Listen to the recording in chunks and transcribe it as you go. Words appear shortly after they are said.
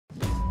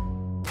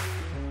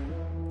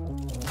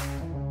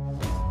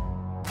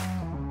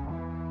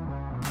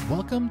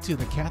Welcome to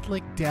the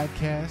Catholic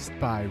Dadcast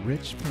by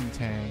Rich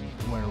Pintang,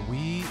 where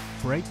we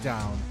break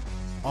down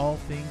all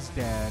things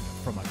dad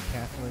from a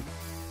Catholic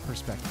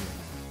perspective.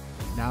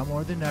 Now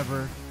more than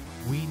ever,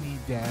 we need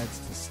dads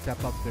to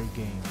step up their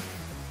game.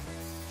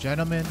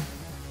 Gentlemen,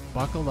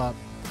 buckle up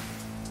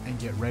and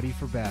get ready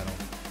for battle.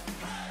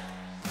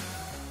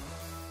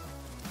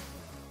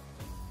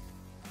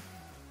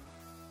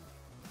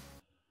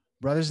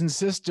 Brothers and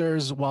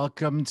sisters,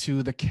 welcome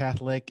to the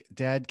Catholic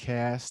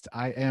Dadcast.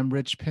 I am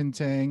Rich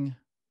Pintang,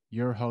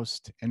 your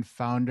host and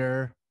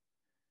founder,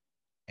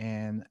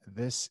 and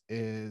this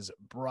is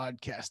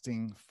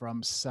broadcasting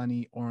from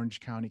sunny Orange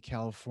County,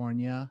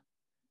 California.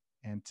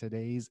 And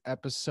today's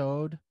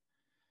episode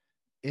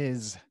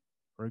is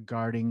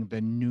regarding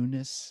the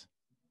newness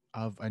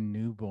of a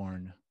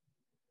newborn.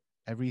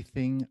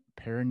 Everything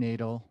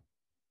perinatal,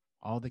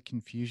 all the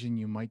confusion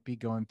you might be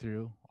going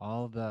through,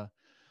 all the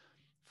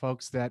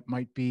folks that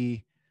might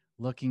be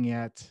looking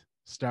at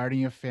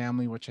starting a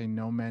family, which I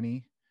know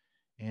many,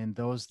 and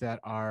those that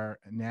are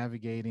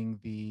navigating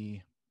the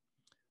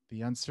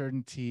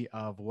uncertainty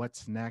of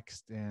what's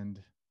next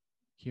and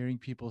hearing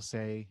people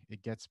say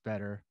it gets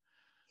better.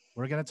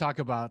 We're going to talk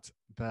about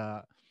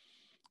the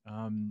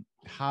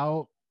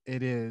how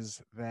it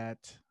is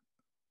that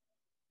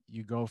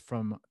you go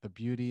from the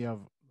beauty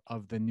of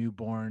the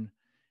newborn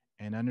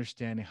and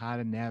understanding how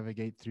to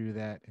navigate through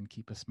that and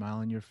keep a smile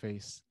on your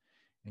face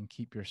and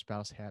keep your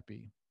spouse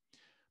happy.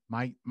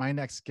 My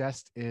next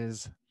guest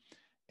is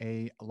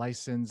a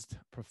licensed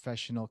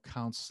professional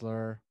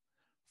counselor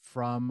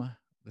from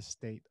the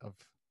state of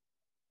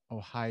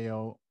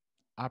Ohio,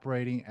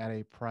 operating at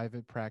a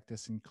private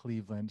practice in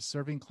Cleveland,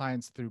 serving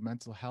clients through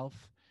mental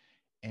health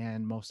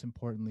and, most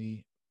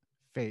importantly,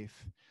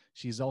 faith.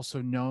 She's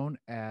also known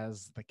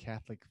as the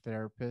Catholic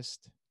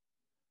therapist.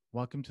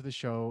 Welcome to the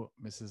show,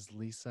 Mrs.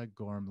 Lisa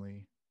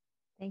Gormley.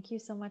 Thank you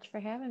so much for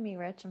having me,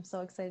 Rich. I'm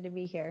so excited to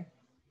be here.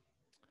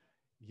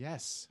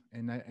 Yes,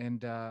 and I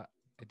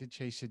did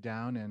chase you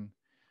down, and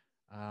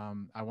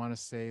I want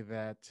to say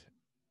that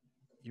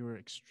you were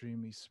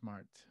extremely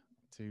smart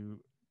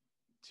to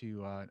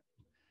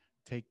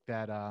take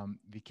that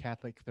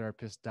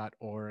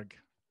TheCatholicTherapist.org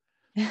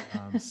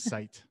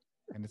site,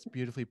 and it's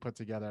beautifully put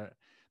together.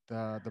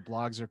 The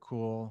blogs are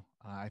cool.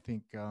 I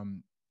think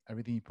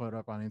everything you put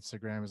up on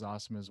Instagram is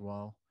awesome as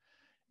well,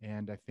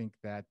 and I think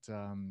that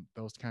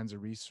those kinds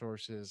of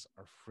resources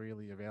are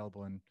freely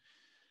available, and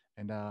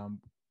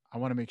I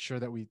want to make sure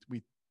that we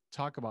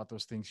talk about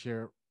those things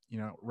here,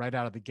 right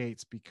out of the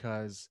gates,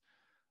 because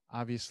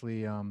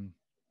obviously,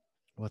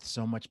 with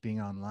so much being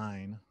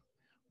online,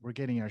 we're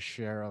getting our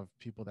share of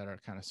people that are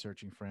kind of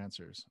searching for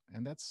answers,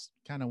 and that's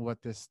kind of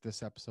what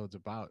this episode's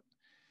about.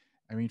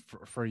 I mean,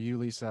 for you,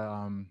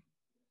 Lisa,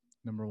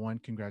 number one,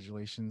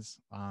 congratulations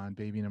on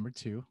baby number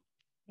two.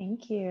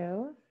 Thank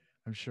you.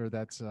 I'm sure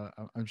that's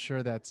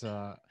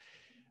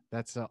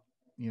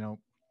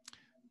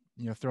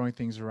you know throwing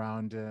things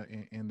around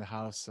in the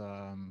house,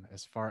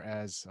 as far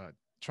as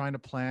trying to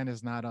plan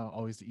is not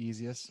always the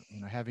easiest.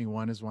 Having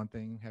one is one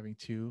thing, having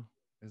two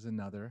is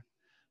another.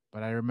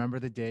 But I remember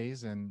the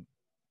days, and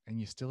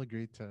you still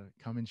agreed to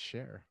come and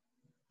share.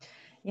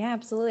 Yeah,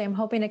 absolutely. I'm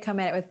hoping to come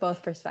at it with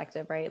both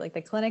perspective, right? Like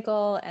the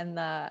clinical and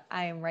I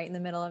am right in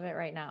the middle of it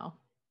right now.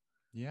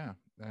 Yeah.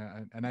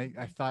 And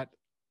I thought,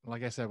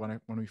 like I said, when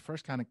we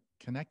first kind of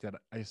connected,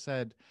 I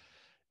said,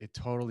 it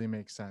totally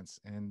makes sense.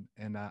 And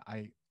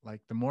I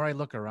like, the more I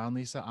look around,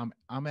 Lisa,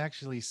 I'm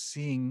actually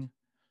seeing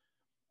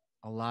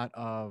a lot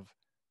of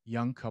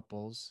young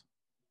couples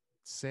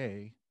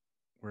say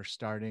we're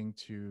starting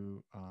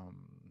to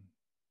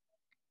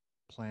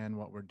plan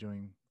what we're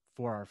doing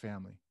for our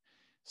family,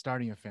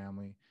 starting a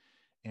family.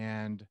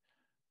 And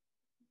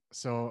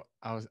so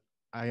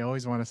I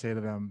always want to say to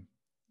them,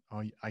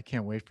 oh, I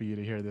can't wait for you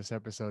to hear this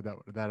episode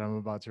that I'm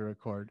about to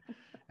record.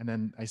 And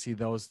then I see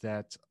those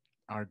that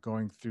are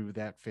going through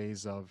that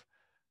phase of,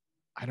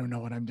 I don't know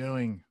what I'm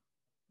doing.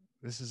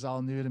 This is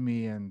all new to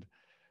me. And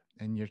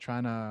you're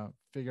trying to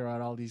figure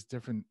out all these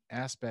different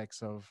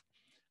aspects of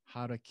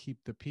how to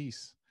keep the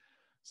peace.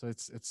 So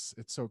it's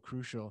so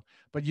crucial.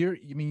 But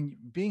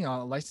being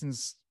a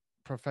licensed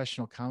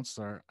professional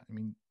counselor, I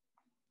mean,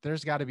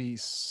 there's got to be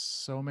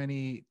so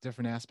many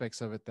different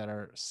aspects of it that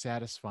are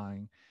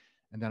satisfying.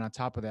 And then on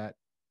top of that,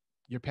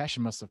 your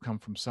passion must have come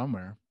from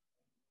somewhere.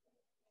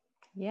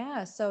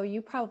 Yeah. So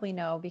you probably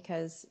know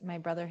because my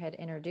brother had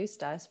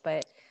introduced us,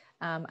 but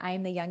I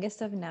am the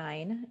youngest of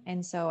 9.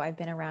 And so I've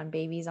been around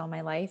babies all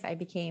my life. I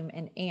became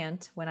an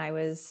aunt when I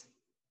was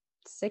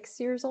 6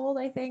 years old,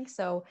 I think.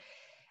 So,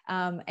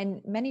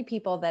 and many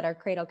people that are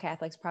cradle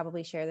Catholics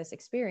probably share this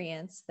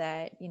experience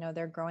that,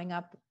 they're growing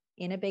up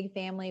in a big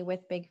family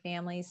with big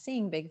families,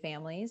 seeing big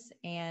families,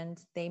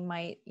 and they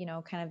might,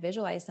 kind of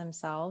visualize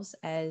themselves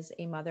as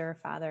a mother or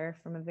father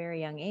from a very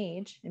young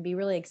age and be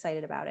really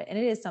excited about it. And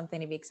it is something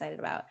to be excited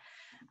about.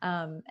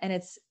 And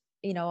it's,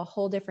 a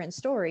whole different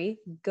story,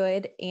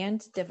 good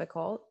and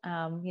difficult,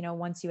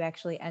 once you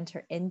actually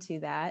enter into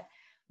that,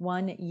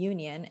 1,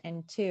 union,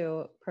 and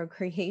 2,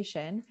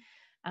 procreation.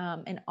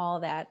 and all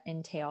that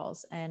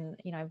entails. And,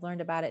 I've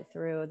learned about it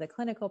through the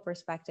clinical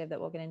perspective that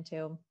we'll get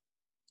into.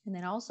 And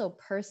then also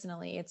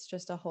personally, it's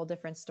just a whole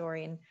different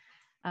story.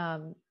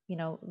 And,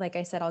 like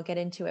I said, I'll get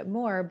into it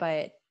more,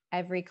 but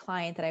every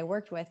client that I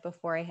worked with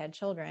before I had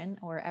children,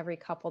 or every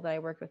couple that I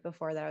worked with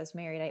before that I was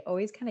married, I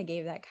always kind of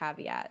gave that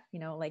caveat,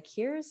 like,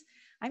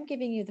 I'm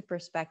giving you the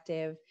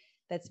perspective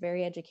that's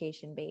very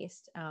education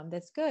based.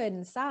 That's good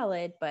and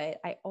solid, but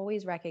I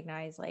always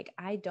recognize, like,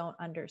 I don't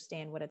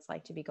understand what it's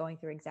like to be going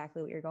through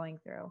exactly what you're going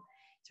through.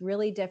 It's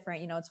really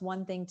different. It's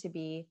one thing to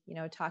be,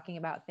 talking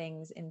about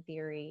things in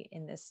theory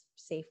in this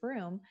safe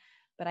room,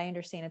 but I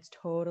understand it's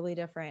totally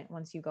different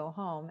once you go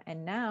home.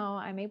 And now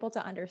I'm able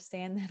to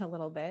understand that a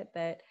little bit,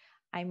 that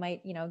I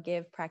might,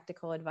 give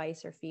practical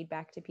advice or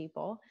feedback to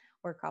people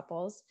or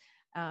couples.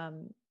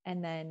 And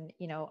then,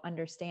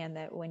 understand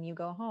that when you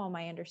go home,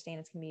 I understand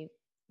it's going to be,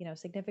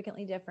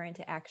 significantly different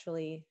to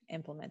actually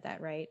implement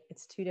that, right?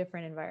 It's two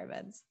different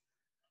environments.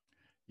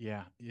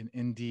 Yeah,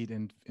 indeed.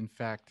 In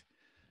fact,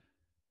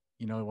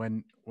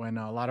 when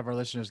a lot of our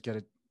listeners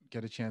get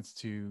a chance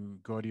to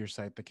go to your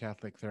site,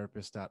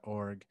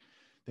 thecatholictherapist.org,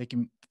 they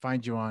can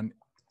find you on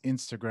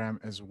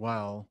Instagram as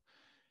well.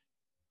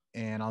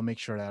 And I'll make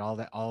sure that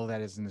all of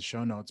that is in the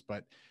show notes.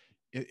 But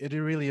it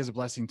really is a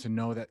blessing to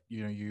know that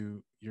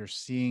you're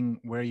seeing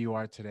where you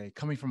are today,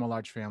 coming from a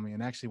large family.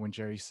 And actually, when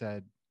Jerry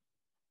said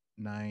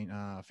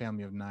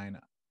family of nine,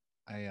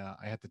 I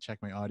had to check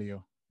my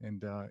audio,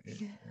 and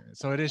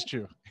so it is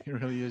true. It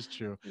really is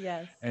true.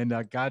 Yes. And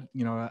God,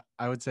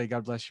 I would say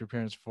God bless your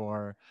parents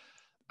for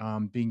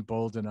being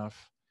bold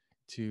enough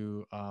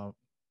to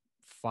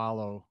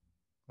follow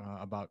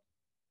about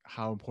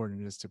how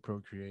important it is to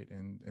procreate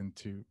and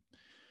to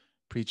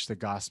preach the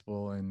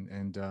gospel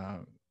and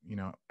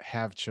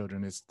have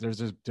children.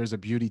 There's a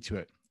beauty to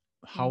it.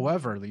 Mm-hmm.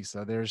 However,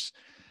 Lisa, there's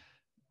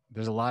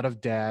a lot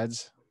of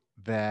dads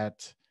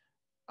that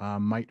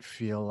might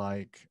feel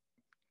like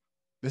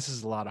this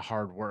is a lot of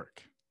hard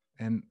work.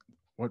 And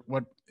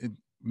what it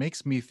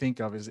makes me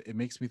think of is it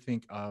makes me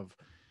think of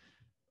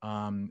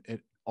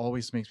it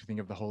always makes me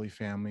think of the Holy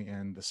Family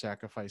and the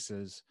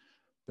sacrifices,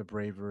 the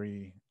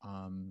bravery,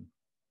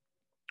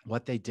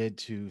 what they did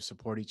to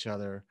support each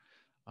other,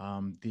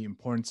 the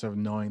importance of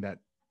knowing that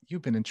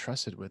you've been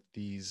entrusted with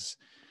these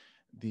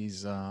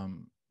the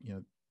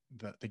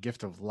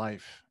gift of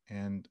life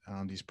and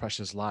these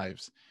precious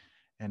lives.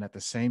 And at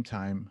the same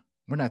time,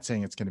 we're not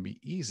saying it's going to be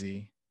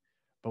easy,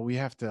 but we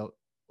have to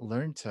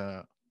learn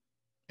to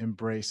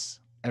embrace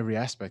every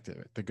aspect of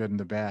it, the good and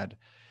the bad.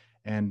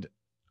 And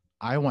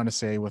I want to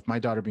say, with my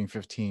daughter being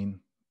 15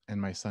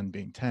 and my son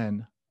being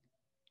 10,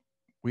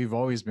 we've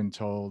always been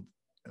told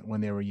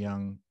when they were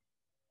young,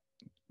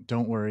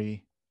 don't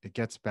worry, it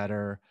gets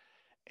better.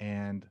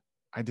 And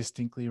I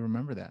distinctly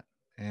remember that.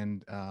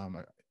 And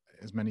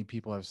as many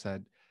people have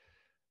said,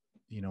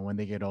 when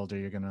they get older,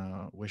 you're going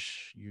to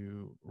wish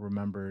you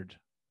remembered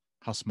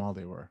how small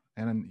they were.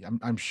 And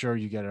I'm sure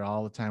you get it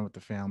all the time with the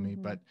family,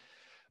 Mm-hmm.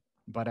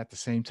 but at the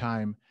same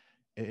time,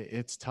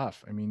 it's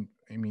tough. I mean,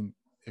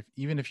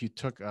 if you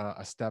took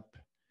a step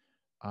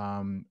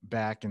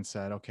back and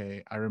said,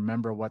 okay, I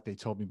remember what they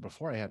told me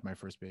before I had my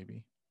first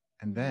baby,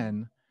 and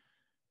Mm-hmm.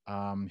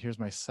 then here's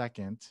my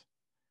second,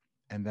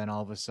 and then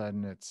all of a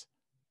sudden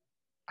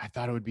I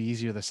thought it would be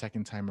easier the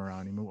second time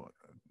around. I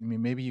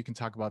mean, maybe you can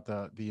talk about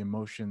the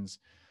emotions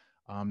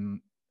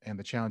um, and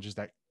the challenges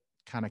that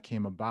kind of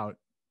came about,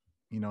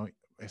 you know,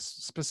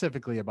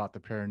 specifically about the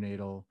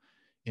perinatal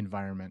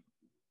environment.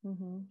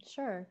 Mm-hmm.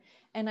 Sure.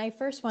 And I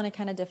first want to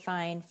kind of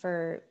define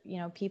for,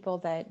 people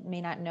that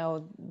may not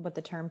know what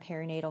the term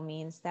perinatal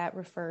means. That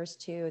refers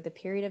to the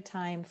period of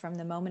time from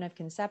the moment of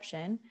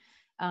conception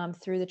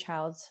through the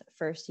child's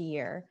first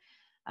year.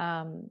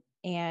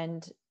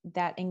 And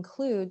that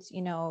includes,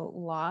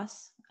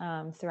 loss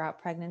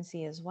throughout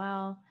pregnancy as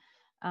well.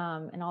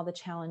 And all the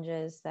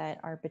challenges that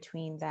are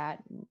between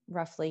that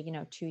roughly,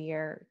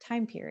 2-year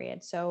time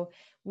period. So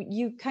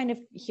you kind of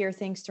hear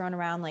things thrown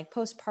around like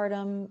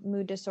postpartum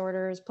mood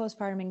disorders,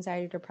 postpartum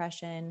anxiety,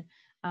 depression,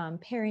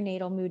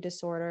 perinatal mood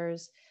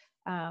disorders.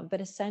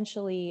 But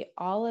essentially,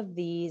 all of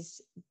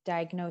these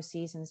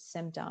diagnoses and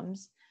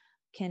symptoms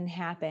can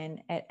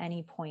happen at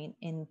any point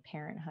in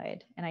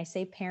parenthood. And I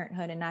say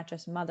parenthood and not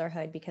just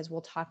motherhood, because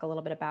we'll talk a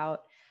little bit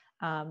about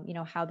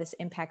how this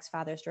impacts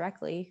fathers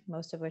directly,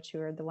 most of which who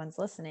are the ones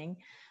listening,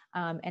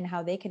 and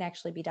how they can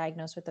actually be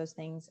diagnosed with those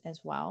things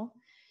as well.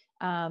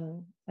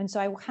 And so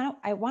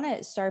I want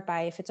to start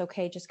by, if it's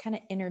okay, just kind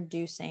of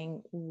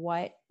introducing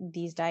what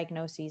these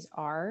diagnoses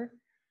are,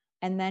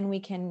 and then we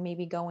can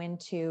maybe go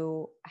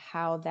into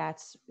how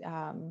that's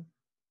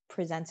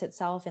presents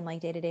itself in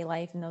like day-to-day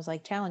life and those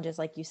like challenges,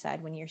 like you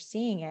said, when you're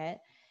seeing it,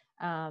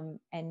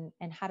 and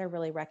how to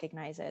really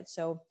recognize it.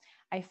 So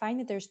I find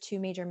that there's two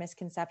major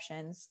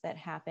misconceptions that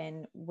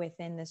happen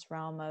within this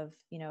realm of,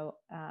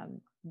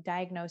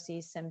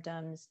 diagnoses,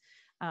 symptoms,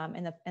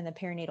 in the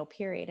perinatal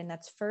period. And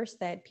that's first,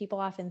 that people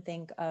often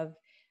think of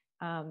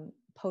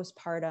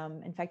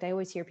postpartum. In fact, I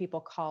always hear people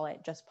call it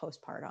just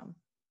postpartum.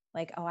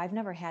 Like, oh, I've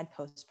never had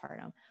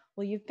postpartum.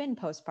 Well, you've been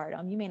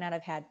postpartum. You may not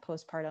have had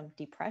postpartum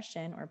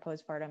depression or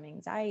postpartum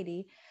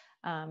anxiety,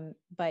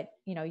 but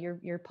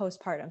you're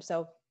postpartum.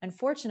 So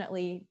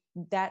unfortunately,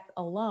 that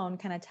alone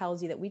kind of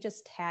tells you that we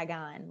just tag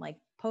on. Like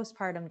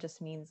postpartum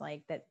just means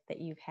like that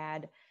you've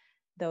had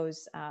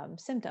those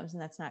symptoms,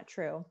 and that's not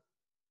true.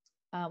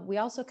 We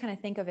also kind of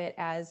think of it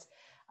as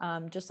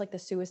just like the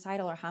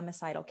suicidal or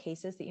homicidal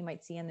cases that you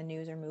might see in the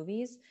news or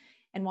movies.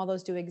 And while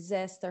those do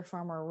exist, they're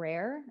far more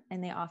rare,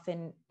 and they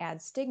often add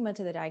stigma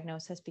to the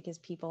diagnosis because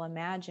people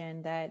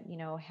imagine that,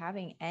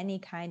 having any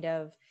kind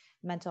of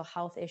mental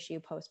health issue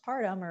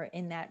postpartum or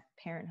in that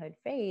parenthood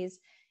phase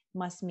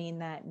must mean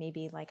that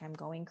maybe like I'm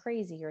going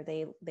crazy, or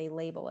they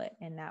label it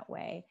in that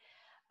way.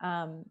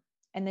 Um,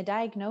 and the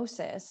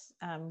diagnosis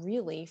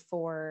really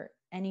for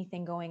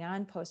anything going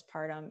on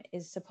postpartum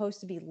is supposed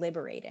to be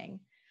liberating,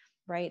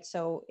 right?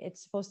 So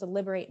it's supposed to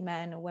liberate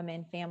men,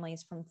 women,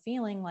 families from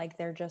feeling like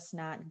they're just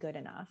not good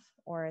enough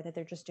or that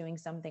they're just doing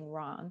something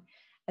wrong,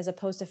 as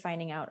opposed to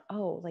finding out,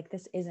 oh, like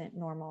this isn't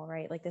normal,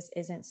 right? Like this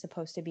isn't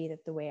supposed to be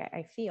the way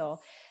I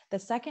feel. The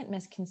second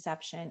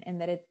misconception, and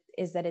that it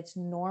is that it's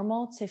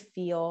normal to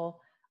feel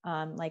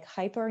like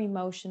hyper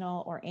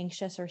emotional or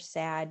anxious or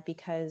sad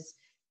because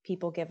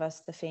people give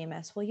us the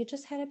famous, well, you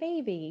just had a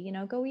baby,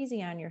 go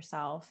easy on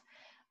yourself.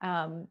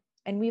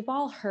 And we've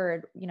all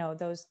heard,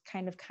 those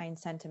kind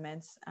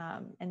sentiments,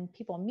 and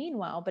people mean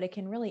well, but it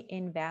can really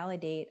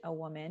invalidate a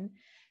woman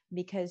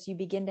because you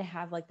begin to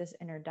have like this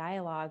inner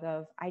dialogue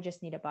of, I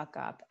just need to buck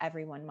up.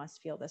 Everyone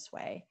must feel this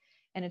way.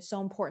 And it's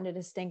so important to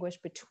distinguish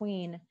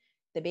between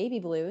the baby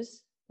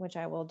blues, which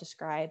I will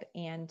describe,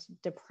 and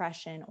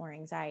depression or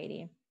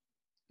anxiety.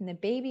 And the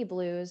baby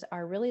blues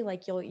are really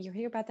like, you'll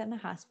hear about that in the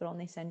hospital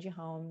and they send you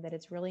home, that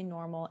it's really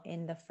normal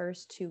in the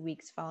first 2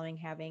 weeks following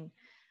having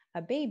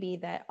a baby,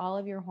 that all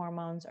of your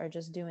hormones are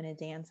just doing a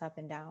dance up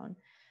and down.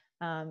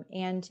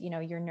 And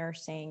you're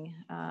nursing,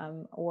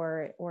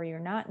 or you're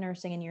not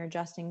nursing, and you're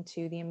adjusting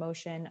to the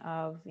emotion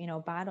of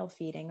bottle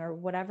feeding or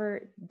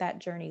whatever that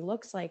journey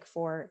looks like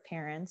for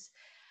parents.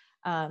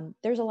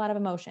 There's a lot of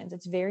emotions.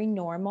 It's very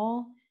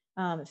normal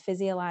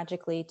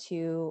physiologically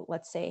to,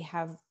 let's say,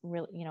 have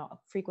really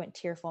frequent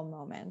tearful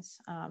moments,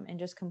 and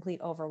just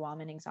complete overwhelm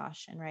and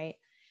exhaustion, right?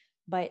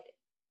 But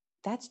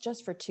that's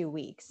just for 2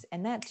 weeks,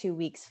 and that 2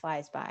 weeks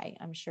flies by,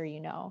 I'm sure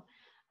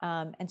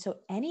and so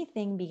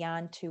anything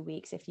beyond 2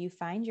 weeks, if you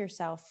find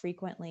yourself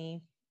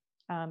frequently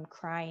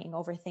crying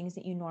over things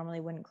that you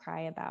normally wouldn't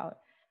cry about,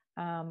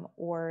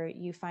 or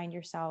you find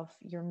yourself,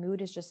 your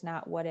mood is just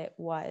not what it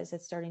was,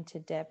 it's starting to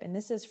dip, and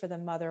this is for the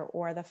mother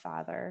or the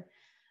father.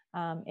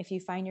 If you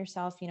find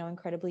yourself,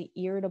 incredibly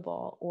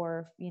irritable,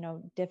 or,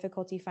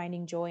 difficulty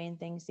finding joy in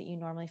things that you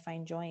normally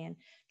find joy in,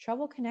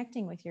 trouble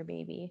connecting with your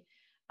baby,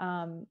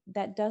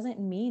 that doesn't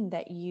mean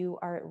that you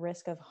are at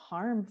risk of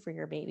harm for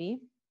your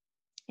baby.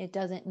 It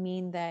doesn't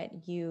mean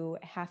that you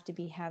have to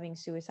be having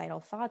suicidal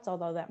thoughts,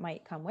 although that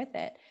might come with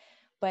it.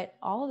 But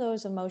all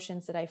those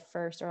emotions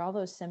or all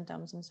those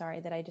symptoms, I'm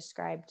sorry, that I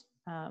described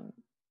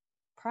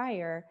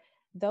prior,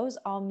 those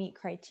all meet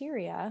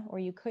criteria, or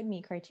you could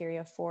meet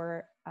criteria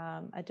for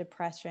a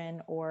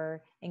depression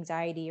or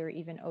anxiety or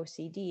even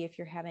OCD if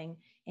you're having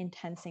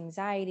intense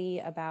anxiety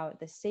about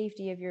the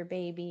safety of your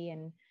baby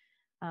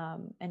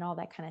and all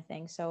that kind of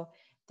thing. So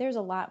there's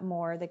a lot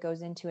more that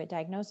goes into it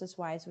diagnosis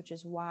wise, which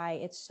is why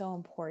it's so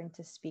important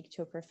to speak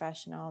to a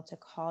professional, to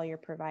call your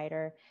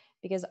provider,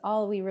 because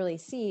all we really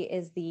see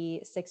is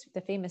the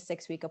famous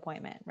 6-week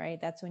appointment,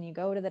 right? That's when you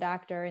go to the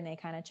doctor and they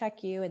kind of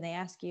check you and they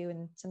ask you,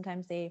 and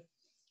sometimes they,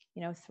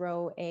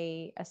 throw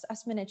a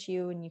assessment at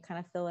you and you kind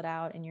of fill it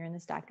out and you're in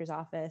this doctor's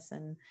office,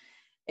 and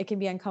it can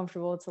be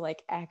uncomfortable to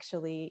like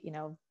actually,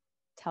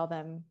 tell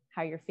them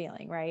how you're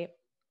feeling, right?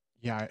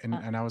 Yeah,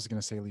 and I was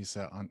gonna say,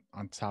 Lisa,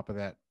 on top of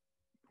that,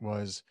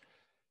 was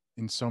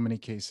in so many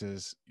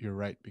cases you're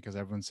right, because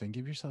everyone's saying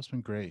give yourself some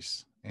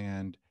grace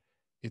and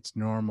it's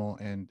normal,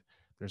 and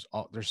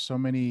there's so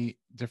many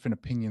different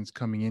opinions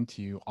coming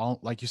into you, all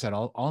like you said,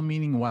 all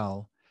meaning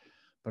well,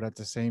 but at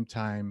the same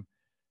time,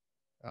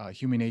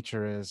 human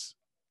nature is,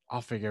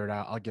 I'll figure it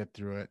out, I'll get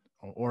through it,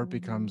 or it Mm-hmm.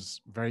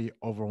 becomes very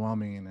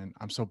overwhelming, and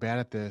I'm so bad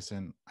at this,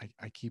 and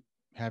I keep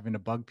having to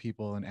bug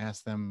people and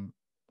ask them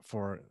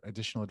for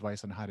additional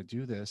advice on how to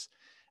do this,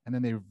 and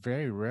then they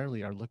very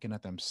rarely are looking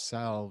at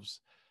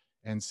themselves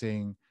and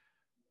saying,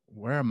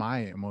 where am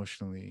I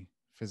emotionally,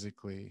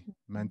 physically,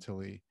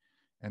 mentally?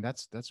 And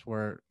that's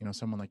where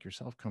someone like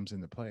yourself comes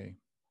into play.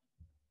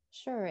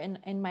 Sure.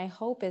 And my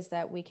hope is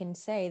that we can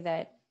say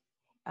that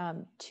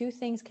two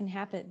things can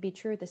be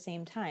true at the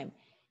same time.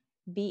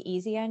 Be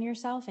easy on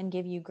yourself and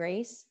give you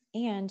grace,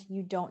 and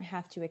you don't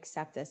have to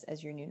accept this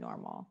as your new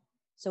normal.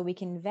 So we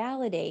can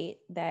validate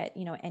that,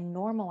 and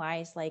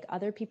normalize, like,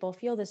 other people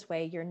feel this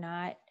way. You're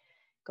not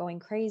going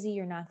crazy.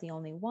 You're not the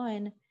only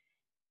one.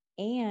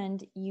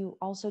 And you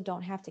also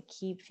don't have to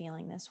keep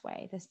feeling this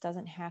way. This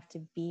doesn't have to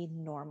be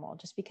normal.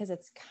 Just because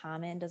it's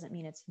common doesn't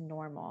mean it's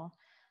normal.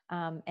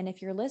 And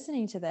if you're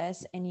listening to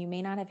this and you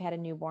may not have had a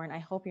newborn, I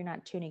hope you're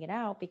not tuning it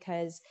out,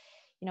 because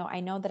I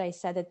know that I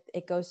said that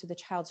it goes through the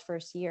child's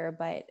first year,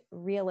 but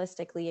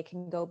realistically, it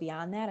can go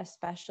beyond that,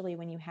 especially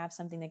when you have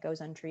something that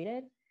goes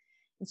untreated.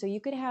 And so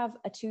you could have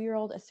a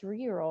 2-year-old, a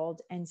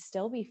 3-year-old, and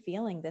still be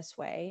feeling this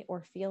way,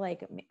 or feel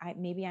like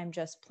maybe I'm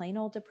just plain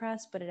old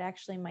depressed, but it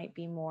actually might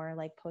be more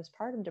like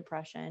postpartum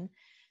depression,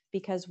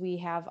 because we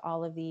have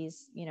all of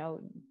these,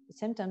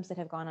 symptoms that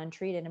have gone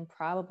untreated and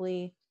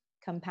probably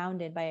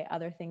compounded by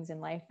other things in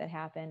life that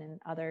happen and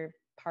other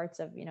parts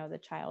of, the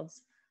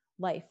child's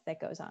life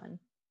that goes on.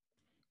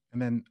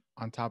 And then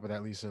on top of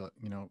that, Lisa,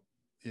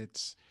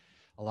 it's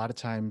a lot of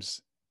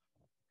times,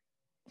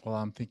 well,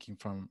 I'm thinking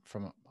from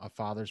a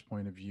father's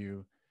point of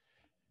view,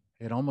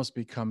 it almost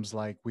becomes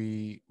like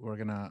we're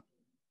gonna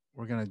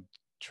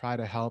try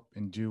to help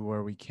and do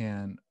where we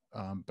can,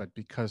 but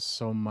because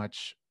so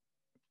much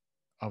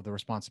of the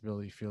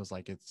responsibility feels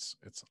like it's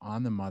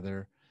on the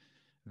mother,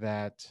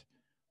 that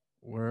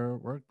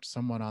we're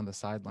somewhat on the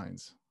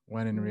sidelines.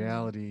 When in Mm,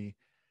 reality,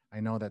 I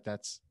know that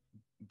that's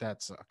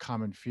a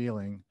common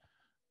feeling,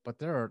 but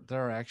there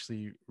are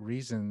actually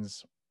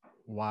reasons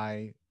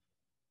why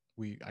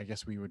I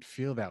guess we would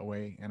feel that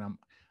way, and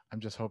I'm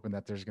just hoping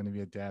that there's going to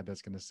be a dad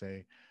that's going to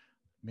say,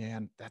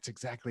 man, that's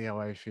exactly how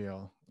I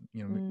feel.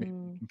 Maybe we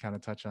mm. can kind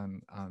of touch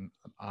on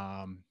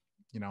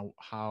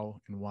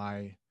how and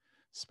why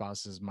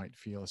spouses might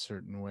feel a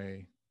certain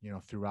way,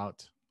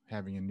 throughout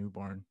having a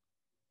newborn.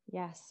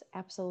 Yes,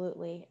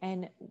 absolutely.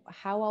 And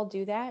how I'll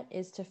do that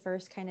is to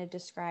first kind of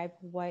describe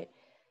what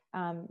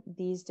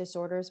these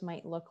disorders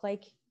might look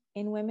like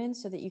in women,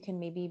 so that you can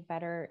maybe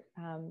better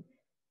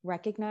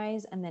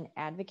recognize and then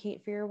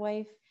advocate for your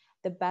wife.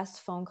 The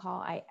best phone call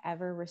I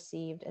ever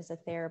received as a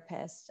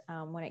therapist,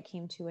 when it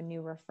came to a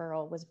new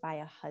referral, was by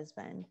a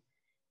husband.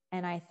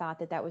 And I thought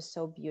that that was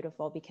so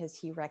beautiful, because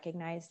he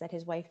recognized that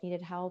his wife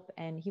needed help,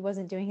 and he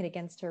wasn't doing it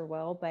against her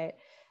will, but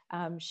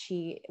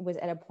she was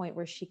at a point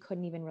where she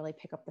couldn't even really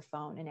pick up the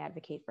phone and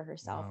advocate for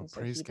herself. Wow, And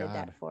so praise he did God.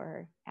 that for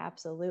her.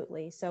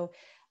 Absolutely. So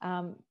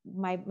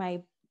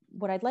my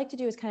what I'd like to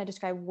do is kind of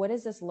describe, what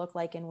does this look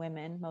like in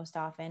women most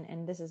often?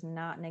 And this is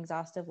not an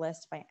exhaustive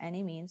list by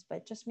any means,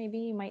 but just maybe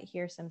you might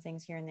hear some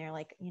things here and there,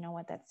 like, you know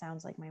what, that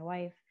sounds like my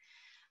wife.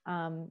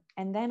 And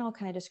then I'll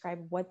kind of describe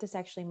what this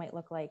actually might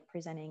look like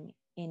presenting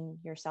in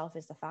yourself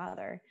as the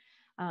father.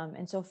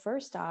 And so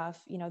first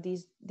off,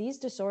 these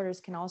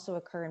disorders can also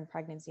occur in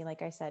pregnancy,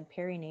 like I said,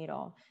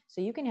 perinatal. So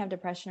you can have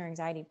depression or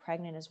anxiety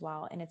pregnant as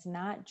well. And it's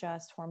not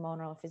just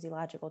hormonal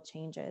physiological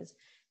changes.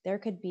 There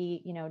could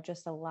be,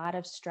 just a lot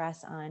of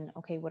stress on,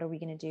 okay, what are we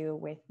going to do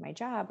with my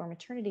job or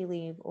maternity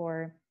leave?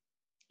 Or,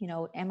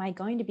 am I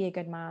going to be a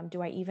good mom?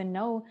 Do I even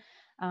know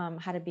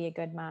how to be a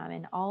good mom?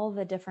 And all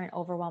the different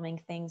overwhelming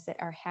things that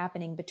are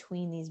happening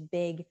between these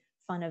big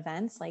fun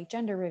events like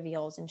gender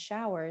reveals and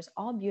showers,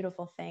 all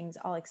beautiful things,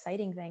 all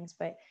exciting things,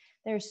 but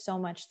there's so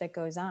much that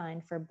goes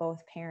on for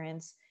both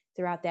parents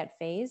throughout that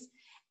phase.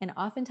 And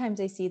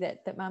oftentimes I see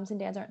that moms and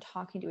dads aren't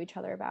talking to each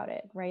other about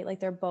it, right? Like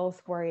they're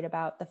both worried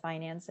about the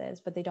finances,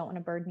 but they don't want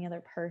to burden the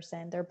other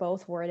person. They're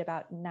both worried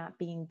about not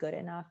being good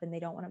enough, and they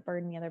don't want to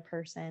burden the other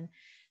person.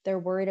 They're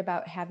worried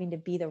about having to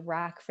be the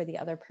rock for the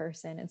other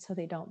person, and so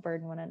they don't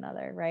burden one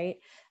another, right?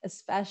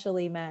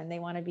 Especially men, they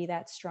want to be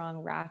that strong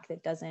rock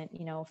that doesn't,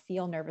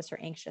 feel nervous or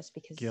anxious,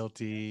 because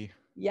Guilty.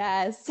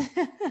 yes,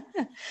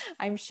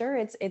 I'm sure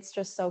it's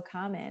just so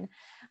common.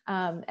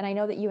 And I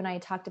know that you and I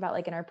talked about,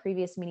 like in our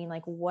previous meeting,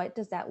 like what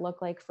does that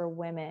look like for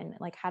women,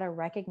 like how to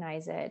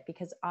recognize it,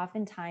 because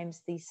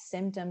oftentimes these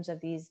symptoms of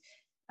these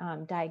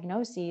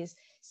diagnoses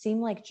seem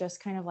like just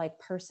kind of like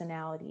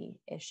personality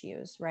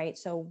issues, right?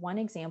 So one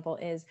example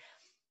is,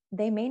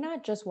 they may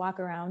not just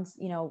walk around,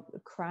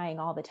 crying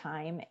all the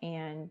time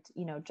and,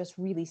 just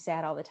really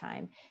sad all the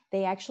time.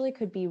 They actually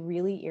could be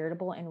really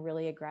irritable and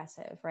really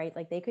aggressive, right?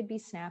 Like they could be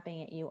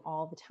snapping at you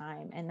all the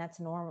time. And that's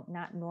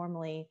not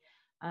normally,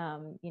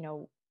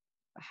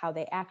 how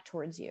they act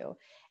towards you.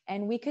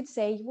 And we could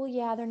say, well,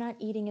 yeah, they're not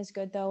eating as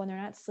good though, and they're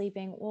not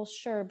sleeping. Well,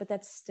 sure, but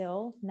that's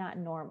still not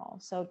normal.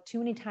 So too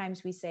many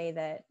times we say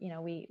that,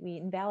 we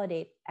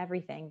invalidate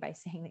everything by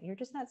saying that you're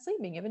just not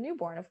sleeping. You have a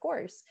newborn, of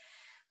course.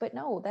 But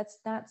no, that's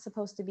not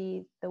supposed to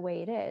be the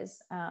way it is.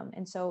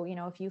 And so,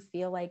 if you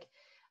feel like,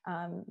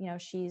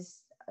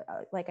 she's,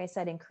 like I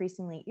said,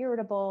 increasingly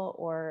irritable,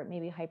 or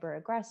maybe hyper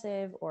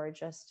aggressive, or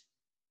just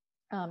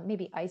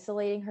maybe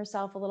isolating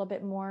herself a little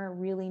bit more,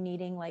 really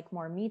needing like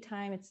more me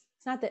time. It's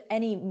not that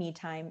any me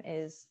time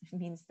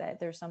means that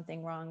there's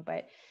something wrong,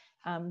 but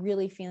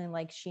really feeling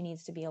like she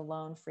needs to be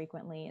alone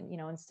frequently. And,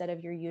 instead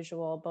of your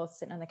usual both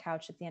sitting on the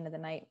couch at the end of the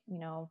night,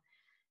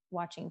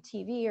 watching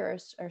TV or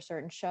a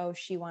certain show,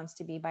 she wants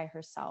to be by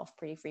herself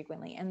pretty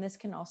frequently. And this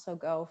can also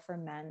go for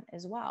men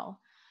as well.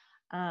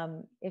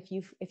 If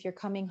you're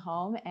coming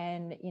home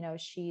and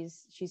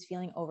she's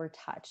feeling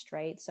overtouched,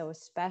 right? So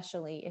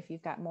especially if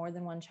you've got more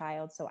than one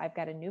child. So I've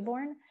got a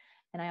newborn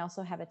and I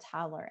also have a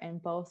toddler,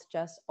 and both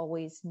just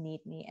always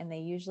need me, and they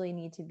usually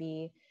need to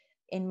be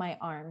in my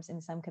arms in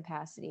some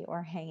capacity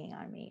or hanging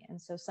on me.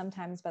 And so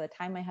sometimes by the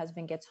time my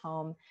husband gets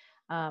home,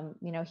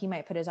 he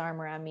might put his arm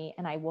around me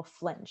and I will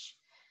flinch.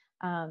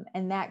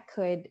 And that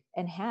could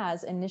and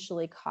has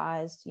initially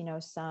caused,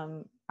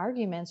 some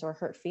arguments or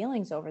hurt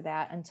feelings over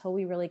that until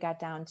we really got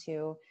down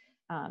to,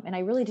 and I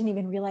really didn't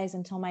even realize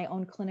until my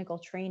own clinical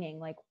training,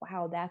 like,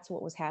 wow, that's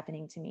what was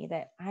happening to me,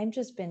 that I've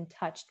just been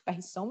touched by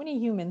so many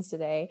humans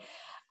today.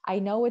 I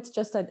know it's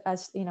just a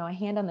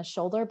hand on the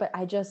shoulder, but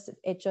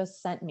it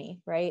just sent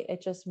me, right.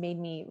 It just made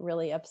me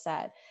really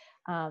upset.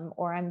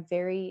 Or I'm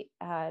very,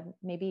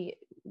 maybe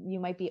you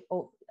might be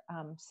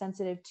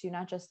sensitive to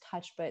not just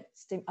touch, but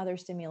other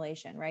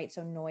stimulation, right?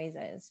 So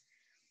noises.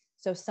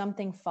 So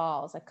something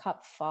falls, a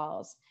cup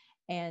falls,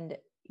 and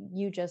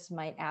you just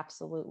might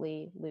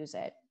absolutely lose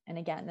it. And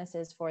again, this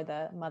is for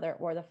the mother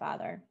or the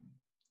father.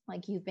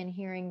 Like you've been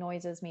hearing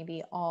noises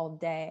maybe all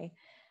day,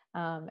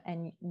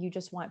 and you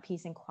just want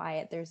peace and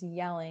quiet. There's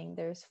yelling,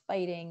 there's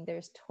fighting,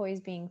 there's toys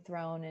being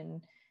thrown,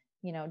 and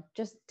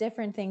just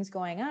different things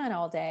going on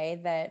all day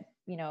that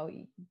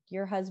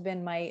your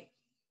husband might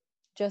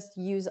just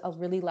use a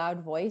really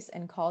loud voice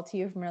and call to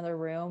you from another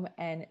room.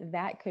 And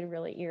that could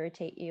really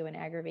irritate you and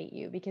aggravate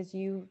you because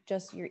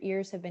your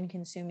ears have been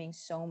consuming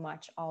so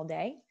much all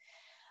day.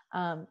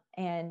 And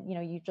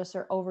you just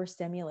are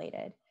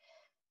overstimulated.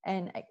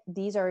 And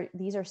these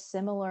are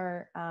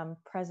similar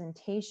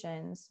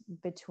presentations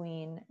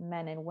between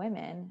men and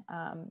women,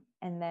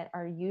 and that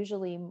are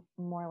usually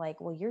more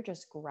like, well, you're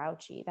just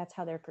grouchy. That's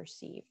how they're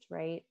perceived,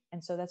 right?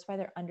 And so that's why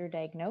they're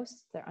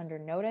underdiagnosed, they're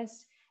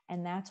undernoticed,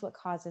 and that's what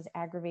causes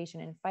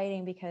aggravation and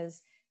fighting,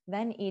 because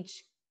then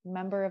each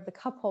member of the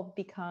couple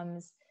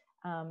becomes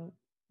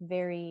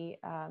very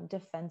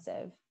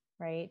defensive,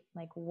 right?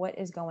 Like, what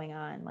is going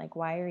on? Like,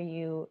 why are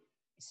you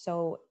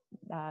so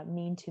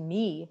mean to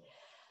me?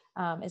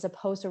 As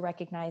opposed to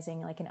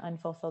recognizing like an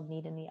unfulfilled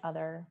need in the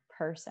other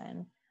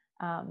person.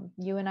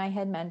 You and I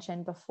had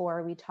mentioned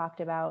before, we talked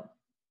about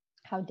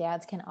how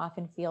dads can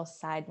often feel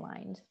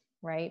sidelined,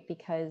 right?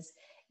 Because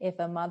if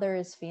a mother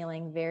is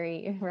feeling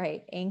very,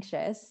 right,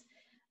 anxious,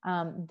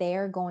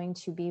 they're going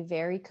to be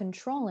very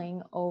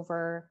controlling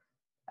over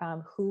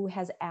who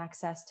has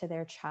access to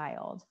their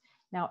child.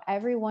 Now,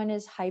 everyone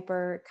is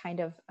hyper kind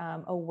of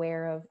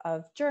aware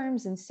of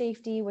germs and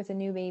safety with a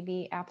new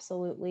baby,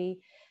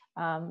 absolutely.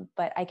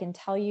 But I can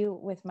tell you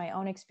with my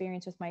own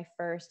experience with my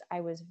first,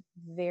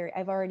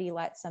 I've already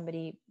let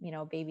somebody,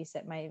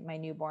 babysit my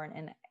newborn.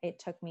 And it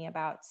took me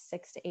about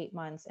 6 to 8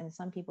 months, and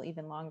some people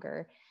even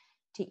longer,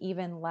 to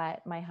even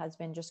let my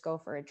husband just go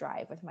for a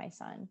drive with my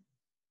son.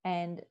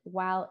 And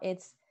while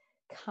it's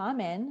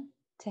common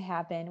to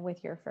happen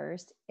with your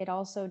first, it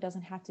also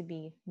doesn't have to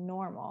be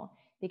normal,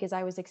 because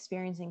I was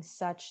experiencing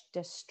such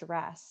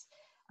distress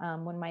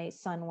when my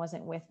son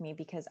wasn't with me,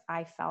 because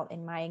I felt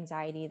in my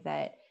anxiety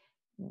that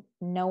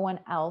no one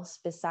else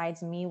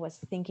besides me was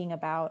thinking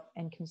about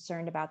and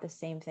concerned about the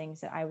same things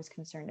that I was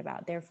concerned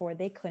about. Therefore,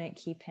 they couldn't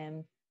keep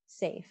him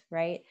safe,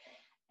 right?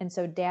 And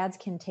so dads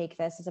can take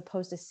this, as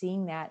opposed to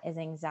seeing that as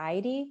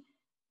anxiety,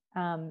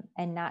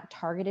 and not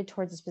targeted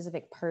towards a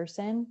specific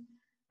person,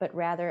 but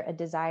rather a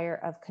desire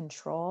of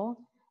control.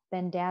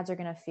 Then dads are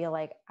going to feel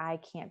like, I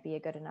can't be a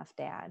good enough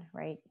dad,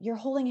 right? You're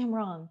holding him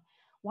wrong.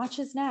 Watch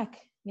his neck.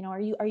 Are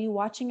you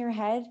watching your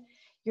head?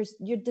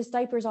 This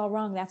diaper's all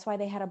wrong. That's why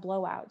they had a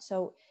blowout.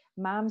 So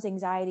mom's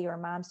anxiety or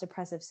mom's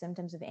depressive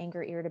symptoms of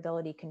anger,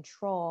 irritability,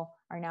 control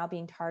are now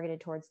being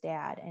targeted towards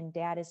dad. And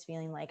dad is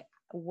feeling like,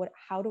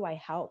 how do I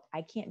help?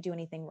 I can't do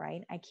anything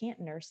right. I can't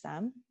nurse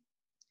them.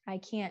 I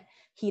can't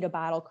heat a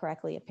bottle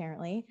correctly,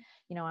 apparently.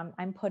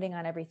 I'm putting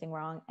on everything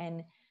wrong.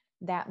 And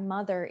that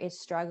mother is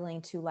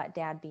struggling to let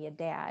dad be a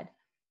dad.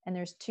 And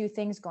there's two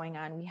things going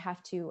on. We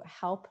have to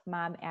help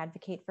mom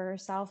advocate for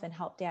herself and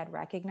help dad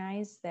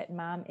recognize that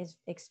mom is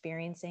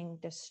experiencing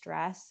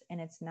distress and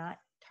it's not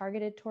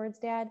targeted towards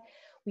dad.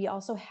 We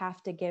also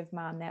have to give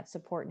mom that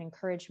support and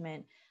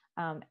encouragement,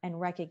 and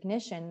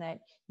recognition that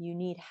you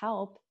need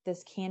help.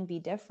 This can be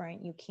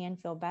different. You can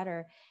feel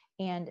better.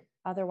 And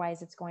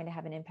otherwise it's going to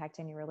have an impact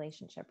on your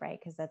relationship, right?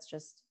 Because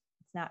it's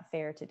not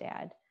fair to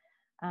dad.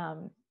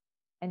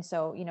 And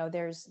so,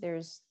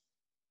 there's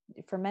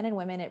for men and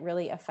women, it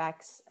really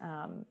affects,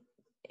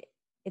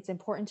 it's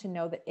important to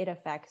know that it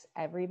affects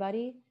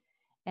everybody.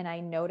 And I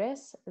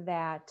notice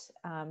that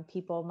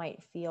people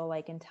might feel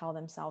like and tell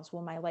themselves,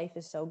 well, my life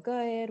is so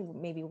good.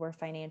 Maybe we're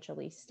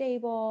financially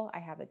stable. I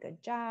have a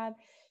good job.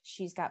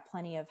 She's got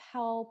plenty of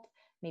help.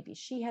 Maybe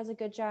she has a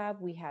good job.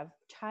 We have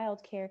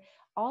childcare.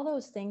 All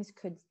those things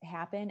could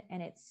happen,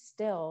 and it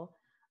still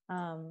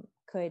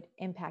could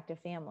impact a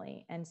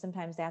family. And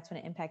sometimes that's when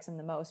it impacts them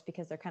the most,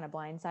 because they're kind of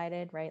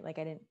blindsided, right? Like,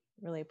 I didn't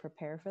really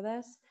prepare for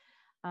this.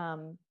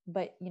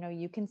 But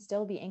you can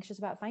still be anxious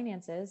about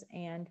finances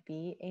and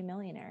be a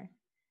millionaire.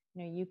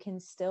 You can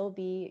still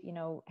be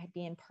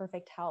in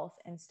perfect health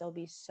and still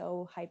be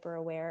so hyper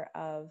aware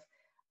of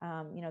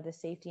the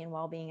safety and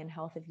well-being and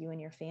health of you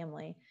and your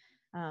family.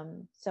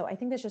 So I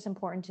think that's just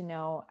important to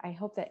know. I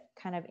hope that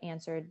kind of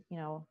answered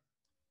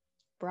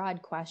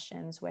broad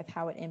questions with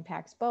how it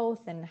impacts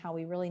both, and how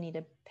we really need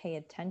to pay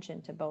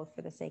attention to both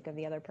for the sake of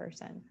the other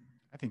person.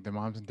 I think the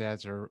moms and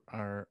dads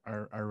are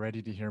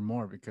ready to hear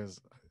more, because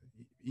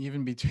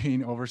even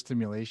between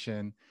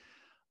overstimulation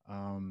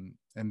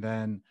And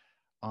then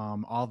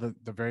all the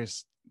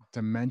various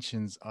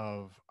dimensions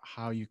of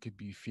how you could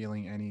be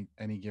feeling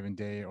any given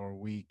day or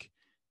week,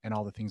 and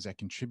all the things that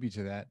contribute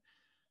to that.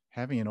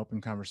 Having an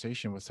open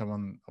conversation with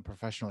someone, a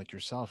professional like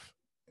yourself,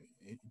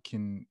 it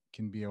can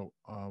be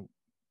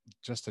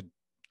just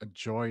a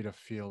joy to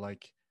feel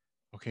like,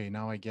 okay,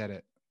 now I get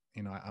it.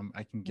 Hmm.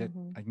 I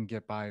can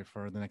get by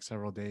for the next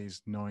several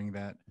days knowing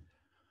that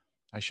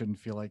I shouldn't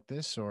feel like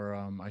this, or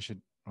I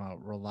should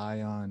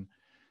rely on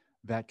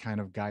that kind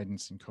of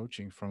guidance and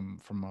coaching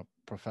from a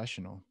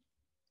professional.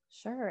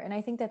 Sure. And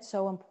I think that's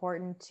so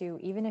important to,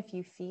 even if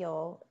you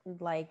feel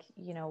like,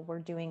 we're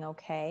doing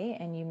okay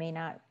and you may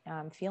not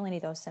feel any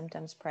of those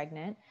symptoms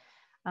pregnant,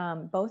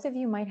 both of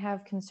you might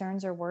have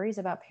concerns or worries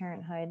about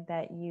parenthood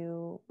that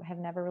you have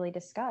never really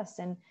discussed.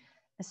 And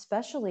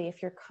especially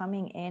if you're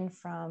coming in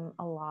from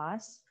a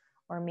loss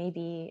or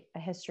maybe a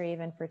history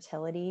of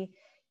infertility,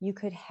 you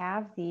could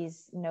have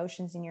these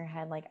notions in your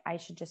head like, I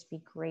should just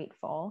be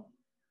grateful.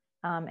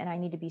 And I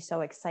need to be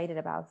so excited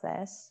about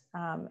this.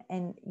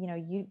 And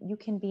you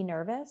can be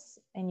nervous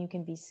and you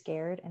can be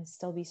scared and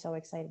still be so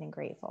excited and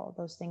grateful.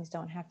 Those things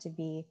don't have to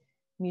be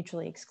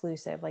mutually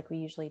exclusive like we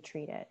usually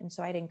treat it. And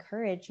so I'd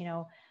encourage,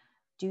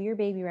 do your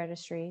baby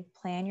registry,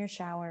 plan your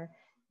shower,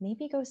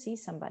 maybe go see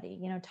somebody,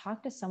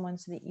 talk to someone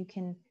so that you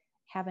can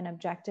have an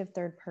objective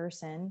third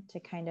person to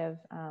kind of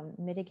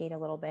mitigate a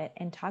little bit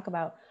and talk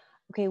about,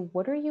 okay,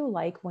 what are you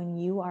like when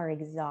you are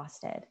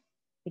exhausted?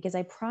 Because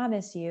I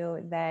promise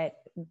you that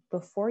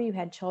before you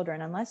had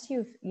children, unless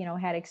you've,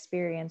 had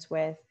experience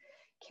with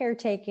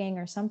caretaking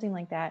or something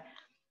like that,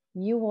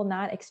 you will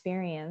not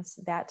experience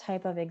that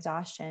type of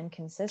exhaustion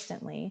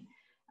consistently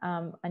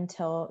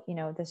until,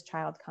 this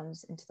child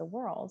comes into the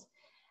world.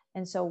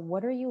 And so,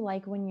 what are you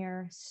like when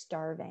you're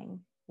starving?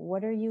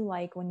 What are you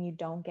like when you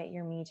don't get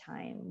your me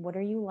time? What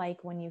are you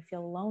like when you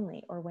feel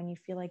lonely or when you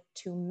feel like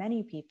too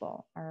many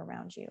people are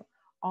around you?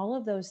 All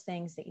of those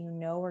things that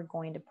are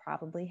going to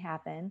probably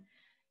happen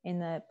in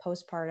the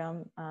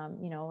postpartum,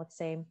 let's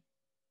say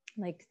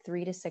like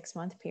 3 to 6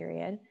 month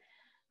period,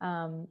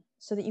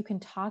 so that you can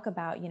talk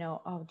about,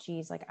 oh,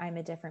 geez, like I'm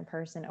a different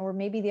person. Or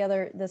maybe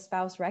the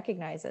spouse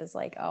recognizes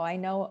like, oh, I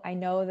know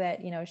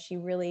that, she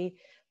really,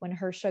 when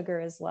her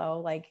sugar is low,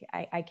 like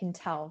I can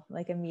tell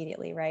like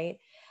immediately. Right.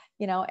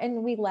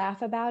 And we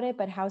laugh about it,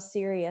 but how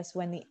serious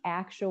when the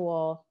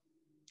actual,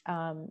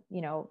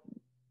 you know,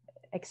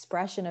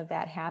 expression of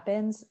that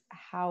happens,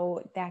 how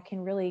that can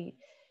really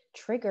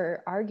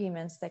trigger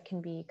arguments that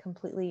can be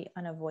completely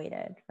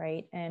unavoided,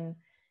 right? And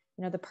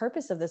the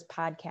purpose of this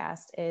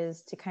podcast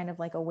is to kind of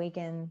like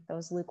awaken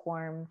those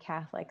lukewarm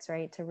Catholics,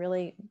 right? To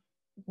really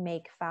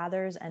make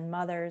fathers and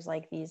mothers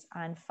like these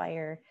on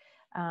fire,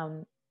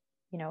 um,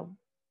 you know,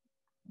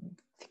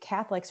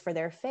 Catholics for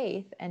their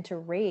faith and to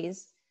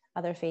raise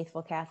other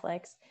faithful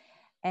Catholics.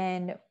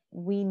 And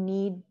we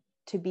need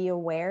to be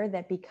aware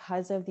that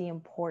because of the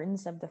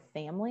importance of the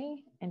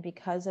family and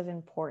because of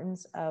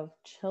importance of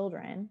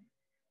children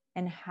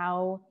and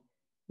how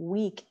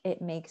weak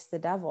it makes the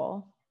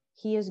devil,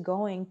 he is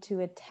going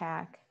to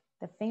attack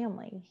the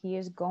family. He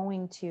is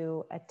going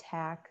to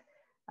attack,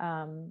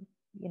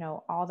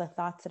 all the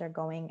thoughts that are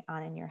going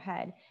on in your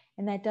head.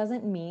 And that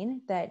doesn't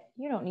mean that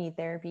you don't need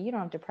therapy, you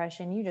don't have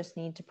depression, you just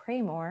need to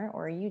pray more,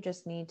 or you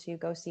just need to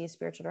go see a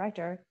spiritual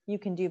director. You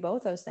can do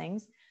both those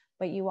things,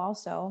 but you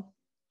also,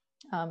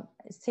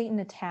 Satan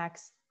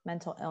attacks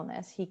mental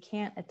illness. He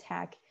can't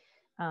attack,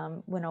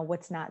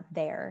 what's not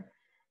there.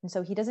 And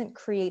so he doesn't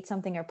create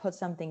something or put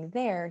something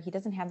there. He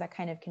doesn't have that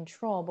kind of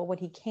control. But what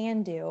he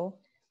can do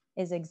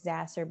is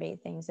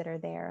exacerbate things that are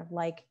there,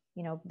 like,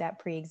 that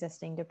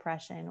pre-existing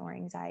depression or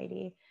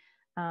anxiety.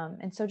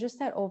 And so just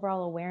that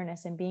overall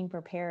awareness and being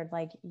prepared,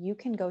 like you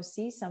can go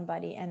see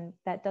somebody and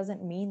that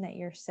doesn't mean that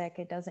you're sick.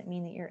 It doesn't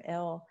mean that you're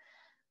ill.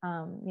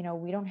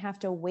 We don't have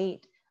to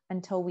wait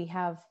until we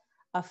have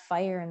a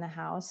fire in the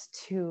house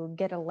to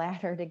get a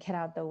ladder to get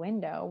out the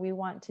window. We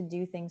want to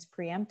do things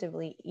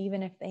preemptively,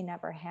 even if they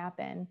never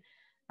happen,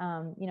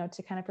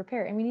 to kind of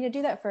prepare. And we need to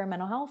do that for our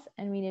mental health,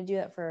 and we need to do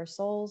that for our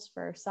souls,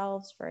 for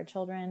ourselves, for our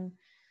children.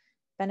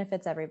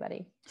 Benefits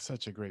everybody.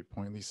 Such a great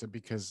point, Lisa,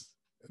 because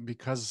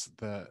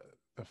the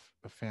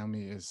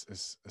family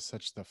is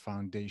such the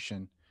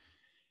foundation.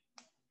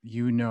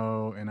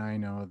 And I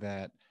know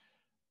that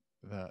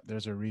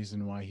there's a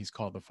reason why he's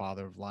called the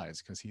father of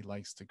lies, because he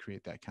likes to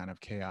create that kind of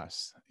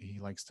chaos. He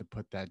likes to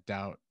put that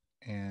doubt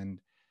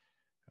and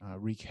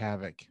wreak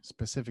havoc,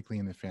 specifically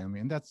in the family.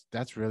 And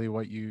that's really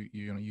what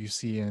you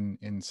see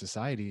in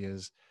society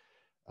is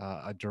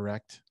a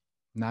direct,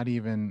 not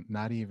even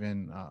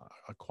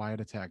a quiet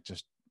attack,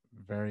 just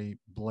very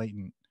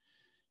blatant.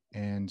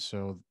 And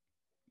so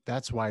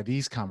that's why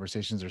these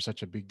conversations are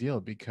such a big deal,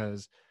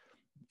 because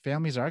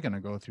families are going to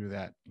go through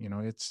that.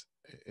 It's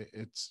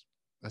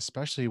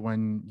especially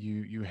when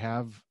you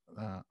have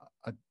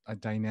a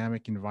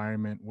dynamic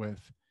environment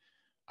with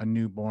a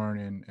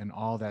newborn and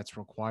all that's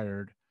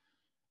required.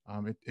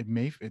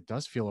 It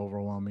does feel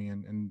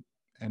overwhelming,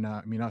 and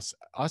I mean, us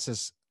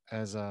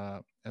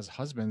as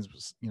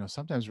husbands,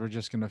 sometimes we're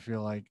just going to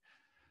feel like,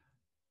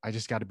 I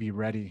just got to be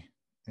ready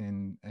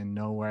and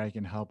know where I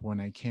can help when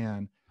I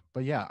can.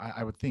 But yeah,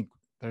 I would think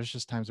there's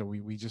just times that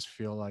we just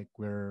feel like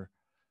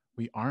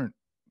we aren't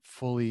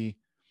fully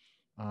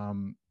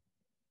um,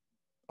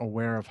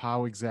 aware of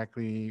how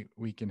exactly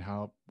we can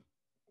help,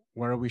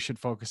 where we should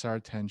focus our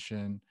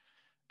attention,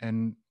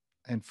 and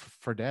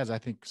for dads, I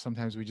think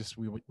sometimes we just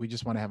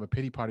want to have a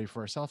pity party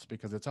for ourselves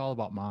because it's all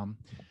about mom,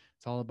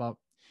 it's all about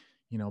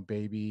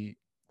baby,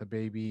 the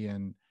baby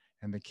and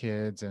the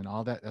kids and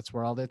all that. That's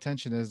where all the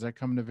attention is. They're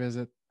coming to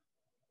visit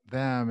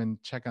them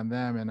and check on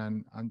them, and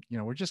I'm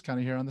we're just kind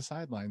of here on the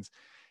sidelines.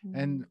 Mm-hmm.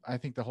 And I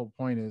think the whole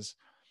point is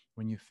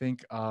when you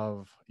think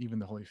of even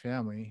the Holy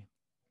Family,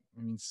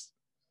 I mean,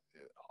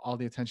 all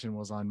the attention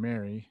was on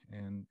Mary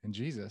and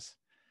Jesus.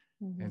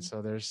 And Mm-hmm.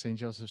 so there's St.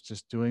 Joseph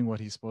just doing what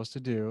he's supposed to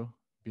do,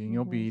 being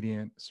Mm-hmm.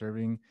 obedient,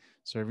 serving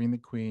the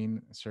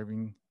queen,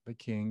 serving the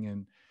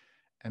king.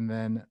 And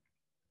then,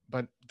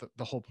 but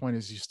the whole point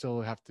is you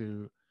still have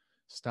to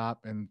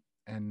stop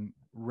and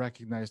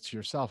recognize to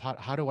yourself,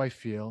 how do I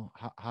feel?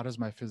 How does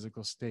my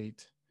physical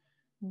state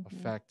Mm-hmm.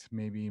 affect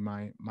maybe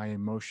my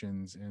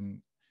emotions,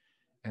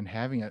 and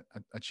having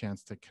a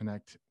chance to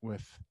connect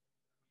with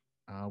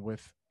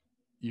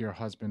your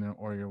husband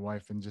or your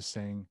wife and just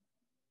saying,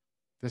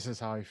 this is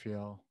how I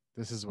feel.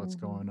 This is what's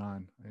Mm-hmm. going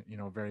on.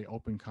 Very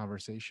open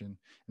conversation.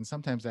 And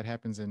sometimes that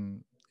happens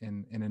in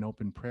an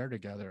open prayer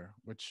together,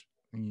 which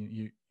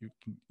you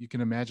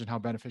can imagine how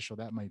beneficial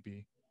that might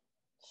be.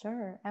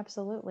 Sure,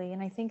 absolutely.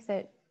 And I think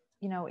that,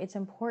 it's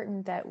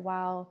important that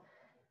while,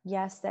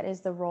 yes, that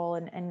is the role,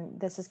 and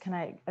this is kind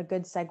of a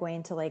good segue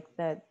into like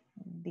the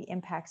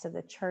impacts of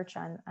the church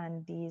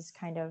on these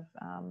kind of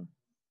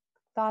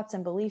thoughts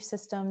and belief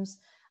systems.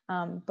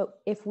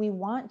 But if we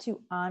want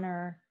to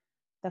honor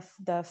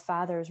the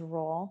father's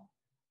role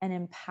and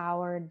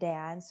empower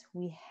dads,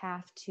 we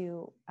have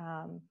to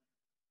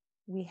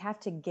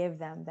give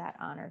them that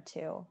honor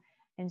too.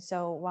 And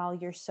so while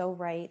you're so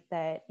right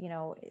that,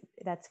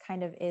 that's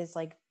kind of is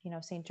like,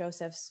 St.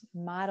 Joseph's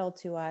model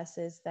to us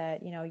is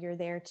that, you're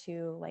there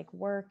to like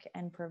work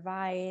and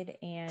provide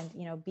and,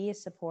 be a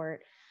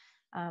support.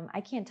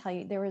 I can't tell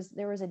you, there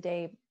was a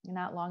day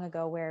not long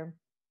ago where,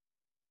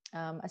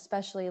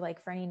 especially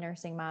like for any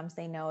nursing moms,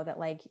 they know that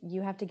like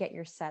you have to get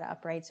your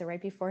setup, right? So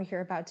right before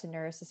you're about to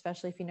nurse,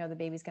 especially if you know the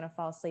baby's going to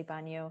fall asleep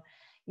on you,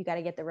 you got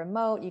to get the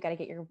remote, you got to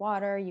get your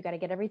water, you got to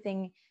get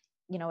everything,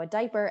 a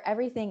diaper,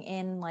 everything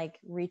in like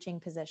reaching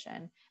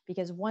position,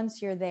 because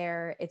once you're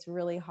there, it's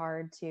really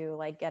hard to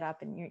like get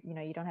up and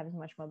you don't have as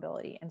much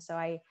mobility. And so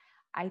I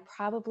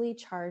probably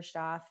charged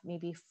off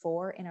maybe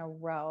 4 in a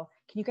row.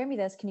 Can you get me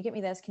this? Can you get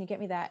me this? Can you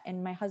get me that?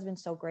 And my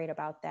husband's so great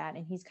about that.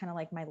 And he's kind of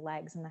like my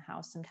legs in the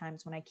house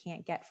sometimes when I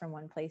can't get from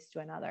one place to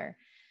another.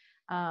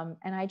 And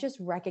I just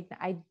recognize,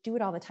 I do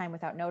it all the time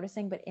without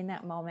noticing, but in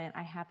that moment,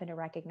 I happen to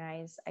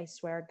recognize, I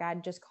swear,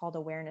 God just called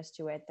awareness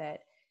to it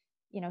that,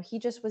 he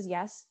just was,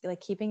 yes, like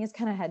keeping his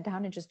kind of head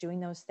down and just doing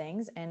those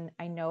things. And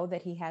I know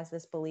that he has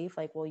this belief,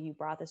 like, well, you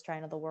brought this child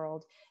into the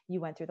world, you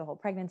went through the whole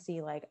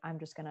pregnancy, like, I'm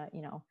just gonna,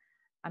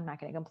 I'm not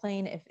going to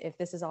complain if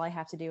this is all I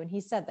have to do. And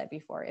he said that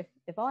before, if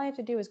all I have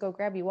to do is go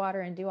grab you water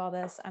and do all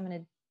this, I'm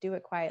going to do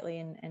it quietly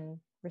and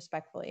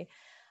respectfully.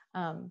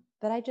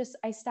 But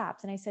I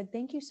stopped and I said,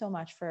 thank you so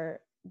much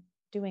for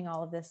doing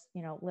all of this,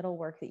 little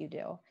work that you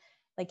do.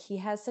 Like he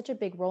has such a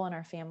big role in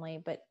our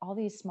family, but all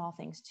these small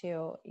things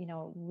too,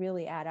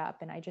 really add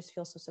up. And I just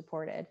feel so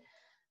supported.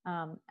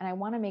 And I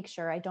want to make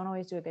sure, I don't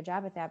always do a good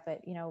job at that,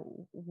 but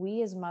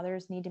we as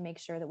mothers need to make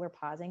sure that we're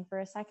pausing for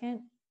a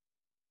second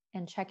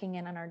and checking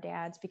in on our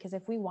dads, because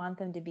if we want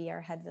them to be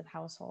our heads of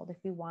household, if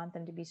we want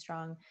them to be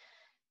strong,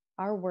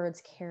 our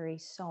words carry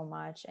so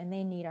much and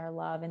they need our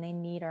love and they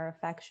need our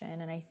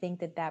affection. And I think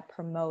that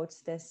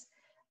promotes this,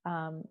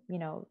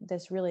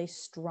 this really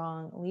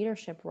strong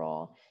leadership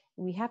role.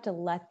 We have to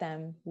let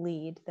them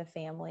lead the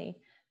family,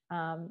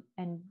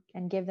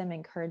 and give them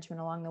encouragement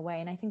along the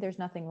way. And I think there's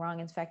nothing wrong.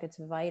 In fact, it's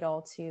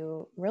vital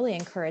to really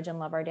encourage and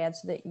love our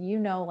dads so that,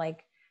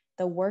 like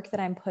the work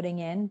that I'm putting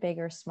in, big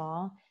or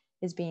small,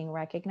 is being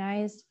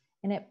recognized,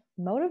 and it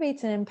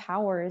motivates and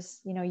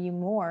empowers you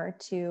more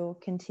to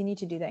continue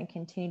to do that and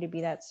continue to be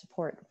that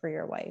support for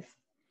your wife.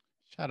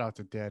 Shout out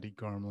to Daddy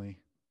Gormley.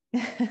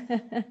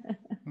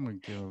 I'm gonna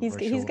give a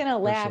He's gonna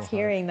laugh virtual hug.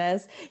 hearing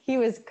this. He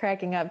was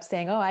cracking up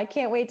saying, oh, I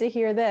can't wait to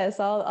hear this,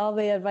 all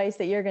the advice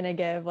that you're gonna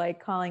give, like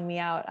calling me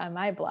out on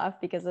my bluff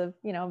because of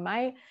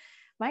my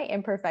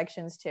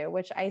imperfections too,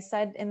 which I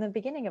said in the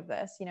beginning of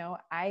this.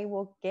 I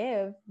will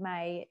give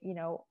my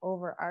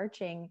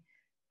overarching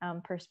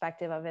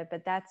perspective of it,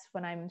 but that's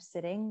when I'm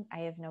sitting. I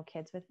have no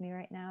kids with me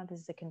right now. This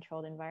is a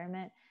controlled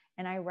environment.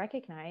 And I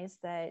recognize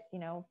that,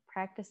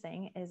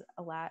 practicing is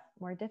a lot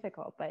more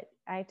difficult, but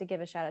I have to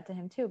give a shout out to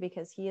him too,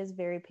 because he is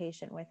very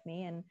patient with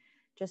me. And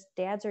just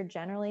dads are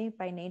generally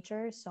by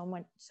nature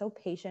so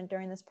patient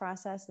during this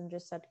process and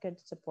just such good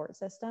support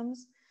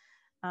systems.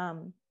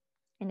 And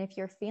if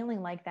you're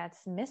feeling like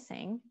that's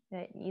missing,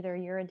 that either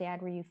you're a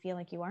dad where you feel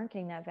like you aren't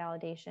getting that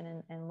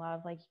validation and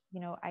love, like,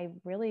 I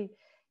really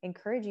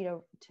encourage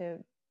you to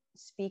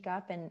speak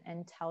up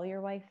and tell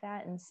your wife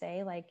that and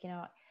say, like,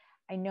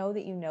 I know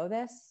that you know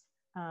this,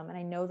 and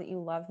I know that you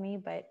love me,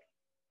 but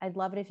I'd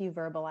love it if you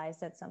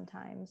verbalized it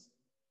sometimes.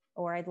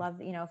 Or I'd love,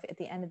 if at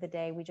the end of the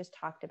day we just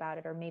talked about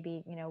it, or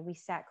maybe, we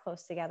sat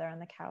close together on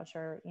the couch,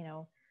 or,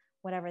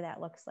 whatever that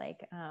looks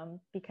like.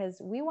 Because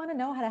we want to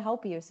know how to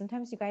help you.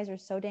 Sometimes you guys are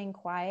so dang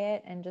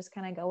quiet and just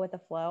kind of go with the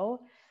flow.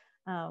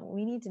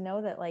 We need to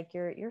know that like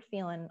you're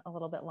feeling a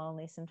little bit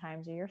lonely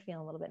sometimes, or you're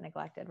feeling a little bit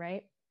neglected,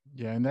 right?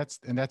 Yeah, and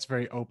that's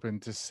very open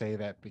to say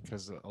that,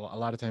 because a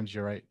lot of times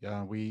you're right.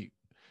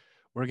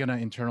 We're gonna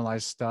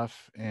internalize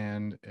stuff,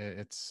 and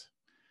it's,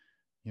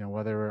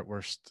 whether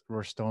we're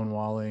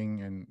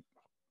stonewalling and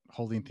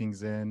holding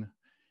things in,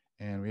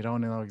 and we don't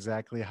know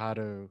exactly how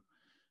to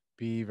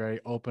be very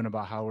open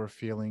about how we're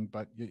feeling.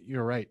 But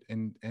you're right,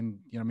 and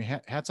I mean,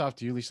 hats off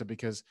to you, Lisa,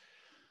 because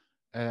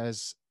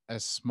as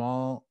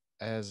small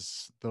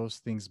as those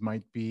things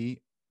might be,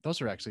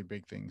 those are actually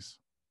big things.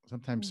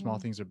 Sometimes small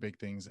Mm-hmm. things are big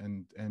things,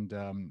 and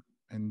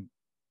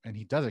and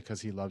he does it because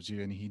he loves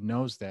you, and he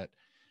knows that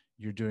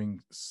you're doing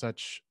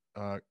such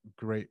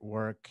great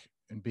work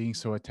and being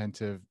so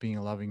attentive, being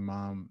a loving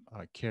mom,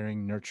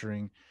 caring,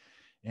 nurturing.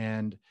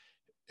 And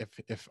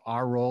if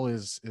our role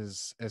is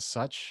as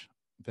such,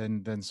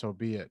 then so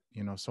be it.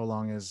 So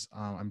long as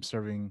I'm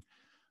serving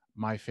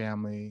my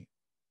family,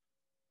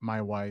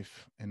 my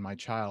wife, and my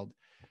child,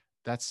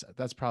 that's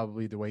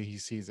probably the way he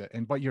sees it.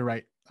 And but you're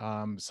right.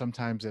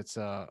 Sometimes it's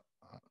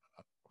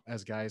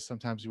as guys,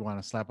 sometimes we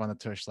want to slap on the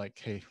tush, like,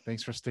 hey,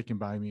 thanks for sticking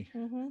by me.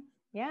 Mm-hmm.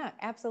 Yeah,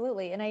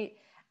 absolutely. And I,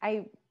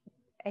 I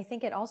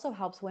think it also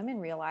helps women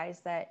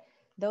realize that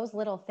those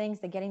little things,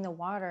 the getting the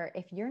water,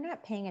 if you're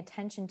not paying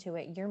attention to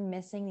it, you're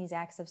missing these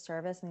acts of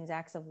service and these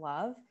acts of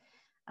love.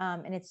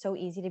 And it's so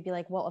easy to be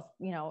like, well,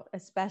 if,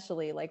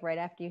 especially like right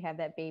after you have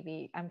that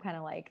baby, I'm kind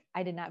of like,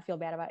 I did not feel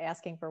bad about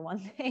asking for one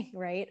thing,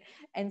 right?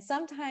 And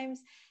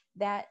sometimes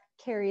that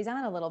carries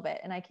on a little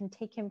bit, and I can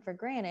take him for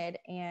granted,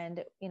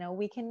 and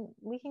we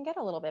can get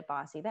a little bit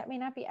bossy. That may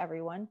not be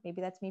everyone,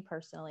 maybe that's me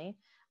personally,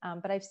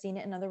 but I've seen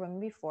it in other women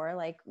before.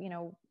 Like,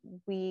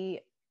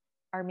 we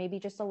are maybe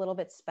just a little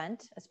bit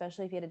spent,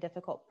 especially if you had a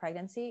difficult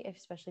pregnancy,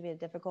 especially if you had a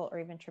difficult or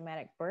even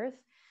traumatic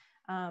birth.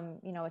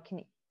 It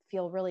can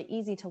feel really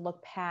easy to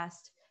look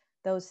past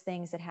those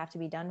things that have to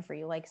be done for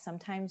you. Like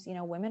sometimes,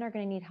 women are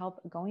going to need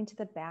help going to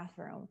the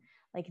bathroom.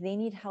 Like they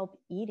need help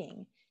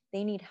eating.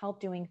 They need help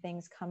doing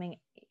things coming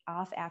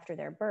off after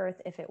their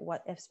birth,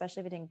 especially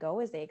if it didn't go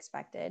as they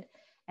expected.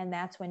 And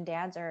that's when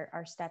dads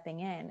are stepping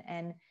in.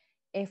 And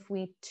if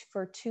we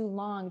for too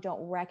long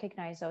don't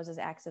recognize those as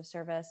acts of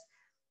service,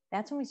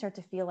 that's when we start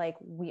to feel like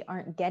we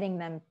aren't getting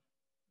them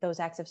those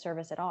acts of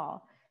service at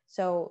all.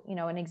 So,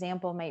 an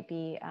example might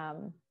be,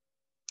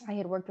 I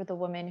had worked with a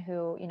woman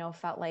who,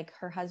 felt like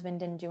her husband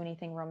didn't do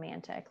anything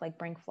romantic, like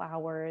bring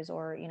flowers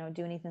or,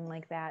 do anything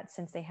like that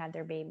since they had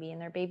their baby.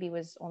 And their baby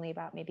was only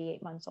about maybe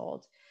 8 months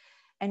old.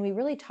 And we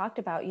really talked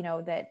about,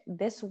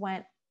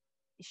 that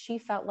she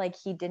felt like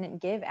he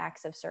didn't give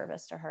acts of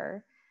service to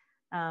her,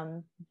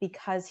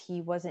 because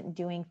he wasn't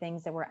doing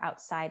things that were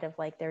outside of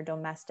like their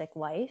domestic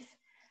life.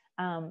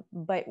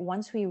 But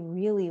once we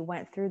really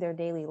went through their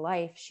daily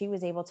life, she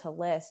was able to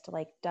list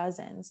like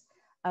dozens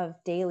of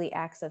daily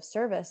acts of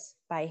service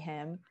by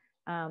him,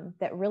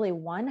 that really,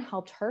 one,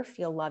 helped her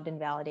feel loved and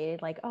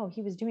validated. Like, oh,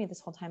 he was doing it this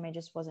whole time, I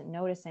just wasn't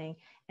noticing.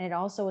 And it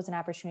also was an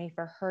opportunity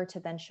for her to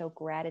then show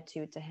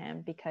gratitude to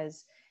him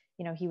because,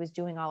 he was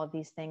doing all of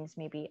these things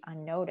maybe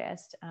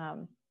unnoticed.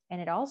 And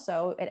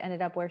it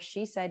ended up where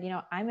she said,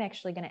 I'm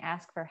actually going to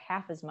ask for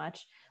half as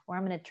much, or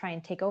I'm going to try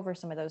and take over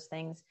some of those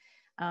things.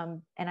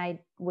 And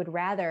I would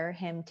rather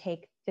him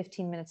take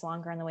 15 minutes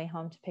longer on the way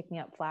home to pick me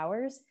up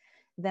flowers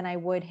than I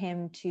would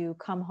him to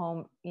come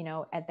home,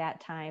 at that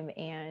time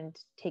and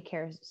take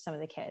care of some of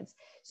the kids.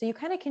 So you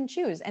kind of can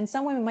choose. And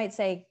some women might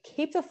say,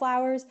 keep the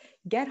flowers,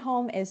 get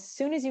home as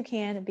soon as you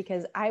can,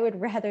 because I would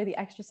rather the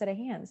extra set of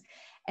hands.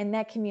 And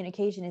that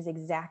communication is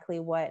exactly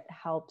what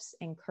helps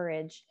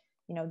encourage,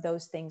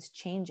 those things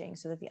changing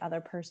so that the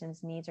other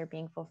person's needs are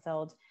being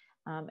fulfilled,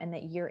 and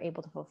that you're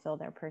able to fulfill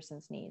their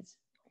person's needs.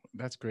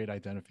 That's great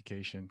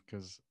identification,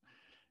 because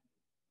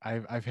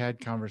I've had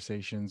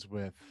conversations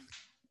with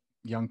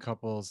young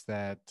couples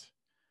that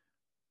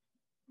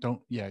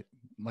don't, yeah,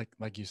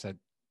 like you said,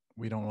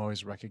 we don't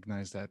always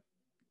recognize that,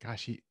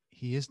 gosh,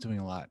 he is doing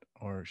a lot,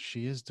 or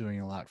she is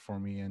doing a lot for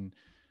me. And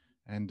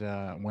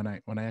when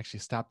I actually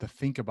stop to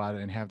think about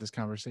it and have this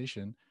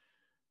conversation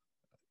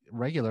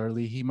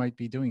regularly, he might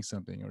be doing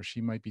something, or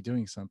she might be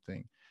doing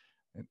something.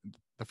 And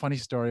the funny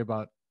story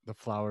about the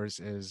flowers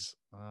is,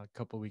 a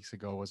couple of weeks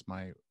ago was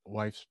my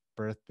wife's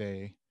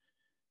birthday,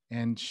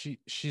 and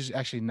she's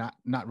actually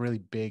not really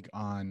big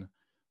on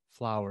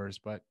flowers,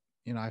 but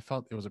I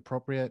felt it was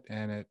appropriate,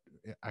 and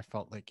I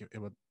felt like it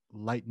would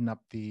lighten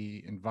up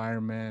the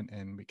environment,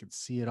 and we could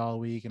see it all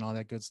week and all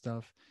that good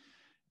stuff.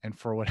 And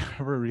for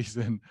whatever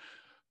reason,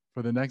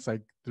 for the next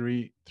like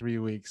three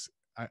weeks,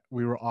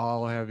 we were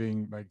all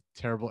having like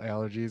terrible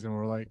allergies, and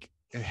we're like,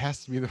 it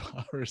has to be the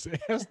flowers, it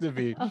has to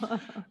be.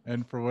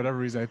 And for whatever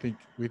reason,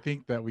 we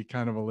think that we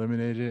kind of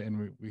eliminated it,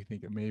 and we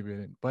think it maybe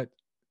didn't. But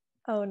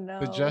Oh The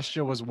no.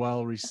 gesture was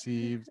well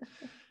received,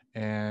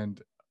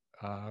 and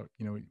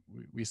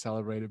we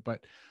celebrated.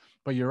 But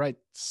you're right.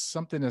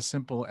 Something as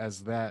simple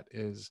as that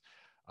is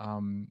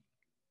um,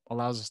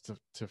 allows us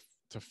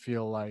to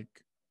feel like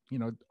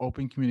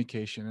open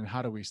communication. And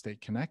how do we stay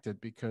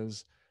connected?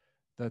 Because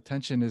the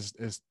attention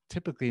is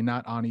typically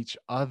not on each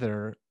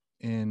other.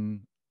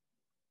 In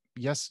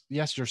yes,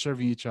 you're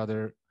serving each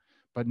other,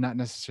 but not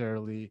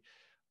necessarily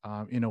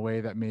in a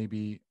way that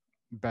maybe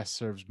best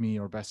serves me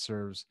or best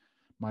serves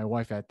my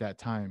wife at that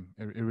time.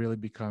 It really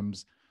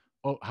becomes,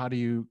 oh, how do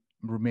you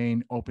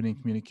remain open in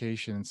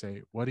communication and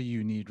say, what do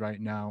you need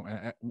right now?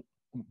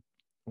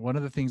 One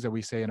of the things that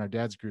we say in our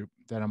dad's group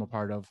that I'm a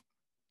part of,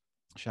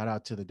 shout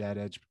out to the Dad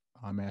Edge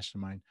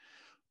Mastermind,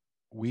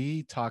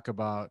 we talk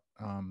about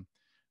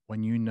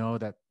when you know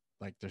that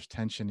like there's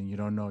tension and you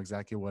don't know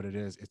exactly what it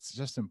is. It's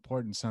just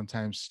important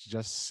sometimes to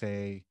just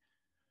say,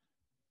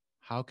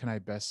 how can I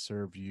best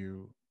serve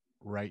you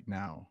right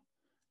now?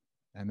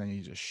 And then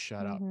you just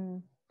shut up. Mm-hmm.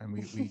 And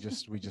we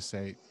just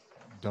say,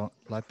 don't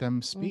let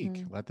them speak.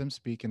 Mm-hmm. Let them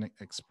speak and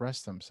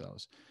express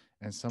themselves.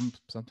 And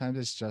sometimes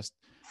it's just,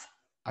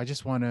 I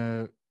just want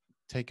to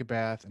take a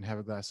bath and have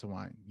a glass of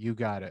wine. You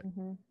got it.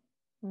 Mm-hmm.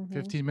 Mm-hmm.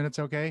 15 minutes,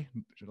 okay?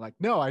 You're like,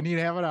 no, I need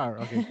half an hour.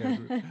 Okay,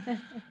 good.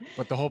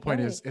 But the whole point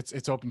Right. is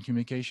it's open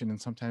communication.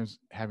 And sometimes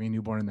having a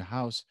newborn in the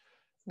house,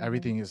 Mm-hmm.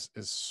 everything is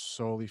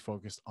solely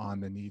focused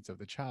on the needs of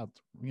the child,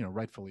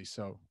 rightfully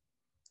so.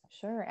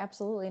 Sure,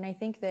 absolutely. And I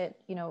think that,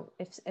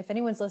 if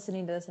anyone's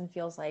listening to this and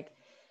feels like,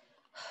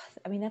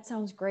 I mean, that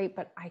sounds great,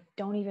 but I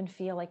don't even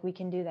feel like we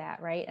can do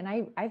that, right? And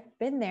I've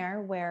been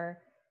there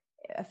where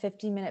a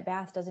 15-minute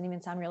bath doesn't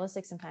even sound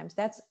realistic sometimes.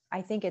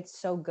 I think it's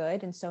so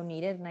good and so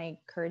needed, and I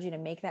encourage you to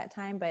make that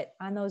time. But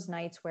on those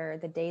nights where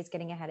the day's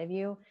getting ahead of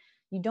you,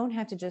 you don't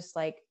have to just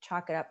like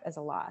chalk it up as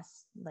a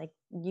loss. Like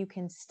you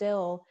can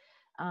still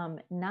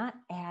not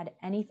add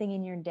anything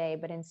in your day,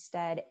 but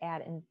instead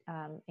add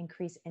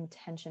increase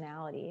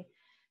intentionality.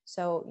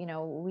 So,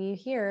 we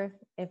hear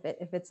if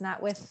it's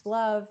not with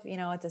love,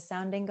 it's a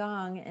sounding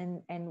gong,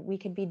 and we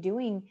could be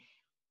doing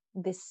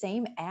the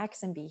same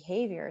acts and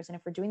behaviors. And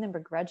if we're doing them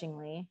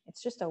begrudgingly,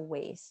 it's just a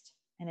waste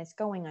and it's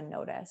going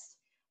unnoticed.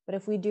 But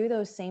if we do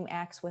those same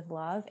acts with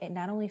love, it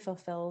not only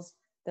fulfills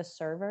the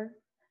server,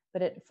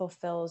 but it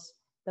fulfills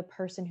the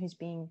person who's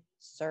being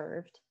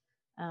served.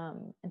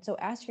 And so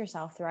ask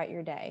yourself throughout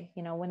your day,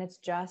 when it's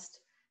just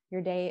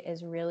your day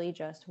is really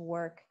just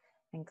work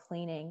and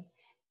cleaning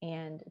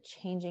and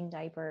changing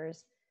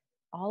diapers,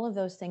 all of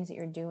those things that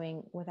you're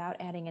doing without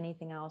adding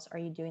anything else, are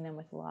you doing them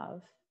with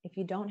love? If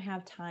you don't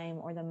have time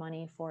or the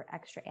money for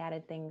extra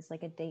added things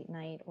like a date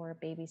night or a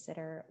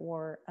babysitter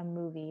or a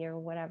movie or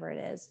whatever it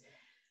is,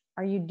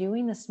 are you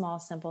doing the small,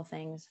 simple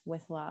things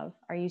with love?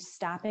 Are you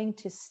stopping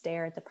to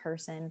stare at the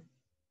person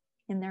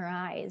in their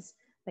eyes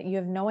that you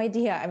have no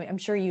idea? I mean, I'm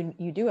sure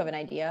you do have an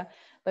idea,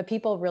 but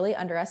people really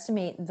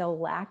underestimate the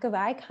lack of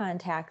eye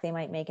contact they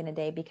might make in a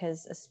day,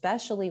 because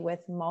especially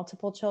with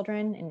multiple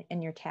children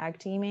and you're tag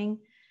teaming,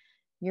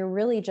 you're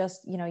really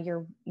just,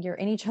 you're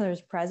in each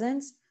other's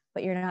presence,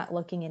 but you're not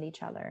looking at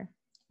each other.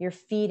 You're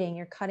feeding,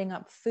 you're cutting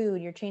up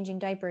food, you're changing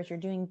diapers, you're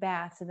doing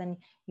baths, and then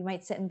you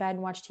might sit in bed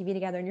and watch TV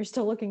together and you're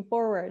still looking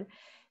forward.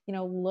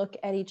 Look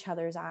at each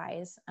other's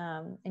eyes.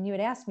 And you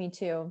had asked me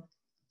too,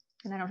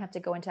 and I don't have to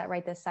go into that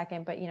right this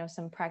second, but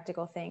some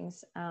practical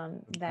things I'd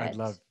that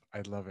love,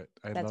 I'd love it.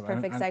 I'd that's love it.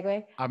 perfect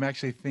segue. I'm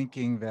actually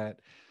thinking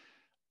that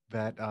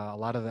a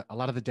lot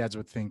of the dads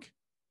would think,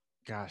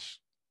 gosh,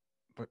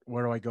 but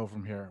where do I go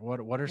from here? What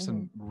are Mm-hmm.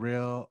 some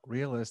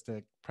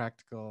realistic,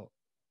 practical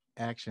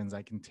actions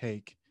I can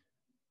take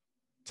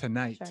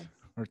tonight Sure.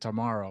 or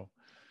tomorrow?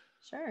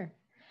 Sure.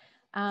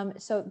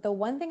 So the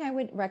one thing I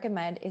would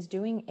recommend is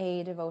doing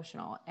a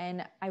devotional.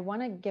 And I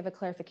want to give a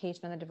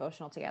clarification on the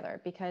devotional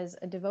together, because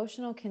a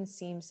devotional can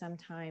seem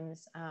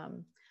sometimes,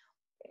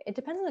 it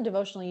depends on the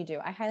devotional you do.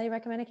 I highly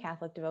recommend a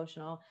Catholic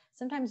devotional.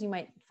 Sometimes you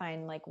might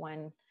find like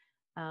one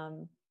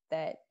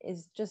that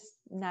is just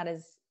not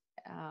as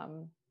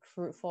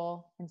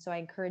fruitful. And so I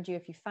encourage you,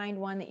 if you find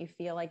one that you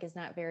feel like is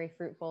not very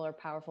fruitful or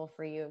powerful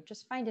for you,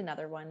 just find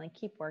another one, like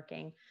keep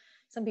working.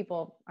 Some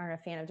people aren't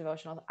a fan of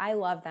devotionals. I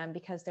love them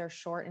because they're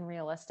short and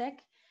realistic.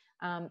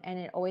 And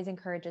it always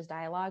encourages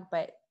dialogue.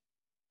 But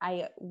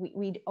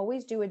we'd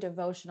always do a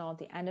devotional at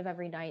the end of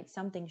every night,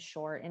 something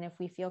short. And if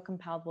we feel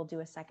compelled, we'll do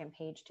a second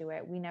page to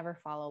it. We never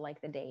follow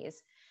like the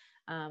days.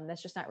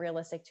 That's just not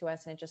realistic to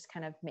us. And it just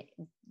kind of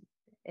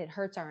it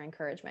hurts our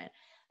encouragement.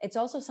 It's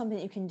also something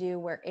that you can do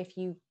where if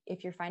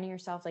you're finding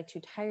yourself like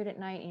too tired at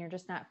night and you're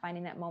just not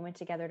finding that moment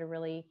together to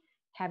really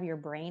have your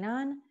brain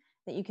on,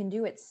 that you can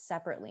do it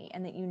separately,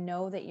 and that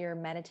that you're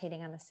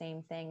meditating on the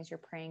same things, you're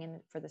praying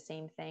for the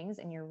same things,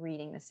 and you're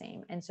reading the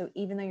same. And so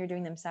even though you're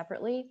doing them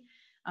separately,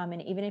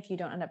 and even if you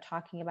don't end up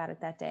talking about it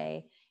that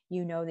day,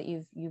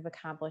 that you've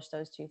accomplished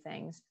those two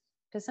things.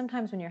 Because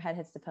sometimes when your head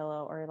hits the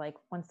pillow, or like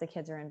once the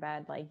kids are in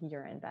bed, like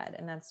you're in bed,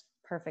 and that's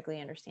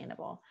perfectly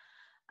understandable.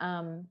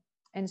 Um,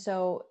 And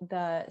so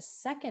the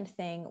second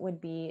thing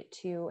would be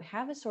to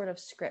have a sort of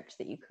script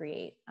that you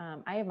create.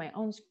 I have my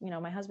own,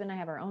 my husband and I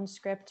have our own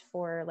script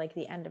for like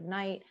the end of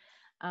night.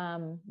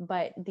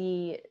 But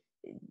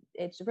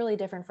it's really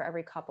different for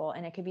every couple.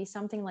 And it could be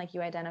something like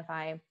you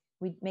identify,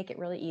 we make it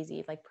really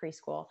easy, like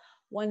preschool.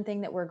 One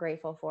thing that we're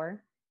grateful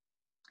for,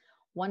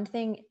 one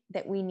thing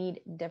that we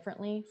need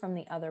differently from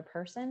the other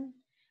person,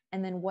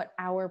 and then what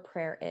our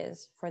prayer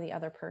is for the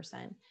other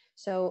person.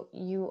 So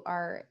you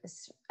are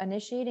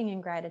initiating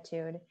in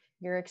gratitude,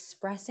 you're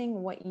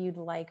expressing what you'd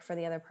like for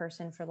the other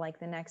person for like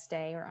the next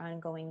day or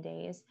ongoing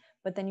days,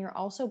 but then you're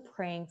also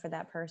praying for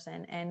that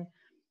person. And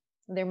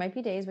there might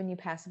be days when you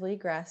passive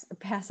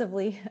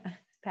aggressively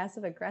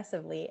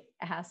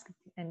ask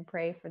and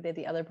pray for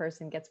the other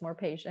person gets more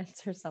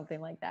patience or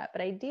something like that.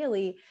 But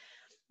ideally,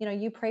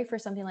 you pray for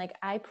something like,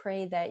 I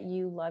pray that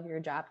you love your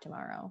job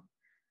tomorrow.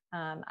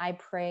 I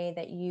pray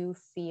that you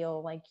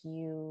feel like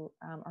you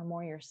are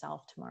more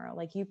yourself tomorrow.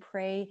 Like you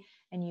pray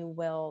and you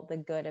will the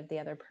good of the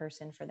other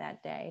person for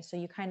that day. So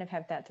you kind of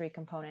have that three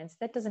components.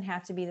 That doesn't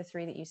have to be the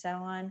three that you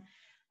settle on.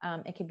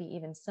 It could be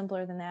even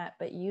simpler than that,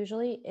 but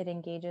usually it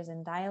engages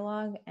in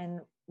dialogue.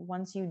 And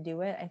once you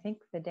do it, I think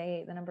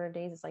the number of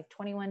days is like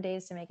 21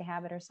 days to make a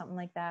habit or something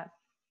like that.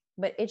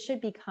 But it should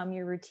become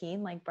your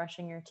routine, like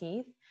brushing your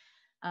teeth.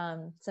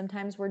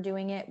 Sometimes we're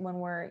doing it when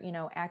we're,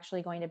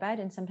 actually going to bed,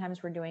 and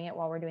sometimes we're doing it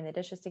while we're doing the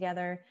dishes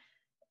together.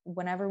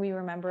 Whenever we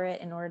remember it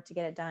in order to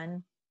get it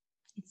done,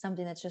 it's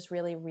something that's just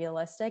really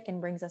realistic and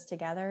brings us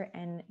together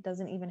and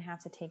doesn't even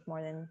have to take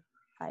more than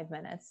 5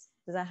 minutes.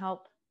 Does that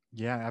help?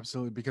 Yeah,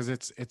 absolutely. Because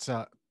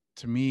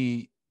to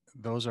me,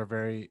 those are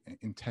very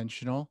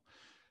intentional.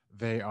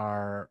 They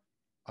are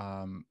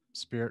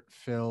spirit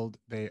filled.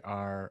 They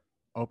are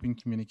open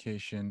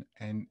communication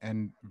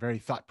and very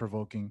thought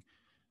provoking,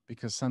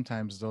 because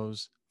sometimes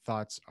those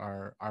thoughts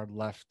are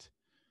left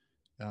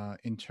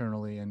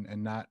internally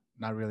and not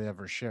really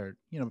ever shared.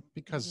 Mm-hmm.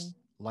 Because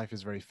life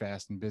is very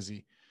fast and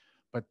busy.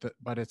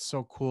 But it's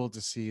so cool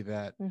to see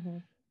that, Mm-hmm.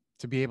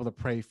 to be able to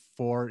pray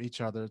for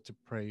each other, to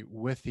pray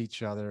with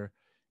each other.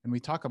 And we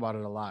talk about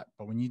it a lot,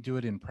 but when you do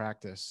it in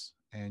practice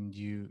and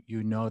you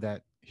know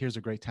that here's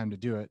a great time to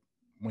do it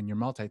when you're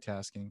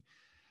multitasking,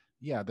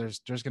 yeah, there's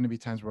going to be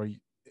times where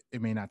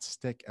it may not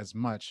stick as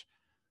much,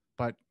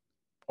 but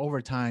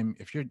over time,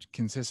 if you're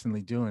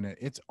consistently doing it,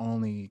 it's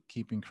only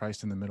keeping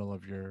Christ in the middle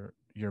of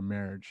your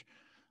marriage.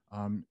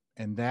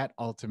 And that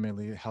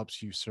ultimately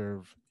helps you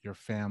serve your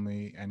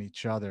family and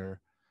each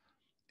other,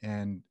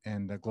 and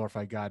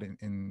glorify God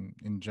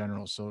in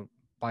general. So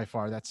by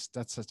far, that's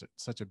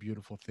such a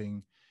beautiful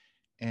thing.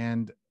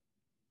 And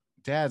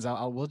dads,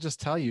 I will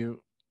just tell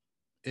you,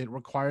 it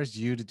requires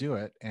you to do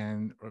it,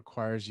 and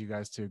requires you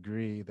guys to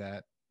agree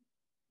that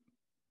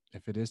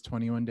if it is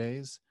 21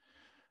 days,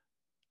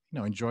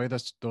 enjoy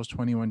those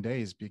 21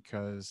 days,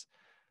 because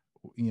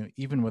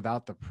even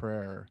without the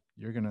prayer,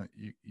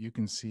 you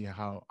can see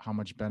how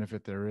much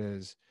benefit there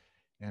is,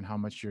 and how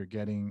much you're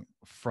getting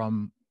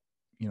from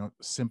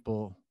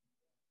simple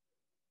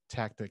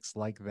tactics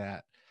like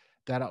that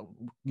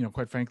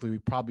quite frankly, we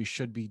probably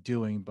should be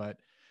doing, but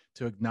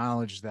to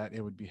acknowledge that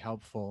it would be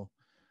helpful,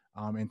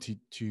 and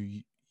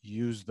to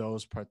use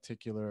those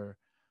particular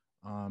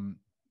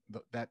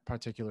that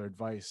particular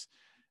advice,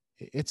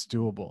 it's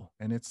doable.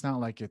 And it's not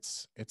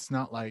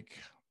like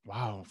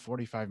wow,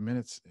 45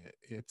 minutes.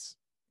 It's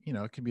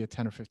it could be a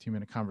 10 or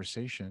 15-minute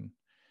conversation,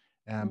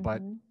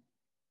 but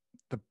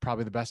Mm-hmm.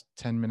 probably the best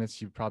 10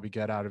 minutes you probably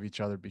get out of each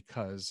other,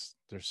 because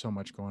there's so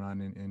much going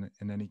on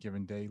in any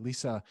given day.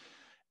 Lisa,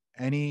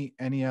 any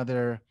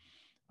other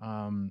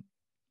um,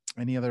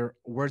 any other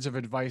words of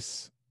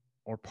advice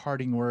or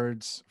parting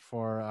words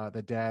for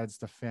the dads,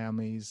 the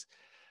families,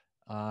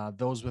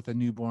 those with a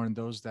newborn,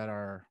 those that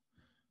are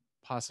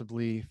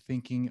possibly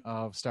thinking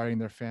of starting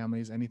their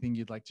families? Anything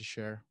you'd like to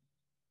share?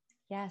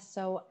 Yes,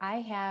 so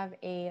I have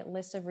a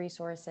list of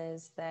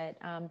resources that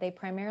they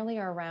primarily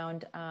are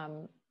around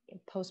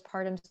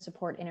Postpartum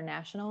Support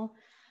International,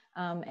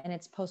 and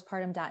it's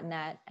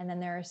postpartum.net. And then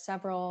there are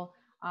several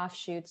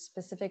offshoots,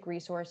 specific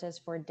resources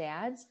for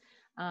dads.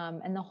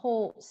 And the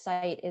whole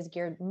site is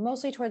geared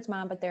mostly towards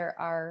mom, but there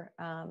are,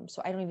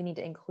 so I don't even need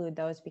to include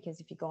those, because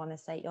if you go on the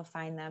site, you'll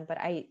find them. But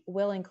I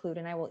will include,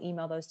 and I will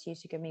email those to you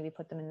so you can maybe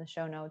put them in the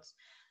show notes,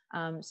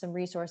 some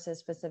resources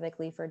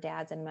specifically for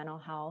dads and mental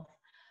health.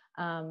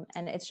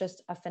 And it's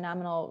just a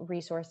phenomenal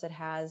resource that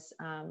has,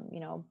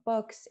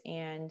 books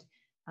and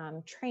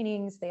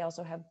trainings. They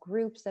also have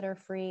groups that are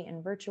free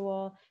and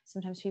virtual.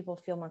 Sometimes people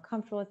feel more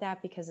comfortable with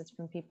that because it's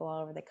from people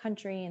all over the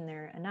country and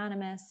they're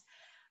anonymous.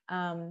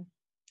 Um,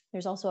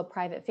 there's also a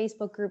private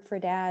Facebook group for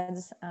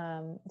dads.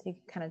 You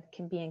kind of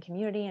can be in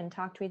community and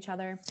talk to each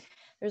other.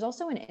 There's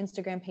also an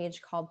Instagram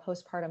page called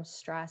Postpartum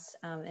Stress,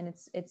 and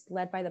it's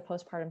led by the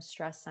Postpartum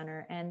Stress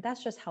Center, and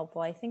that's just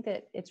helpful. I think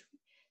that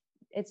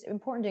it's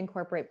important to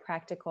incorporate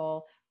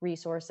practical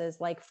resources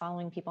like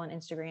following people on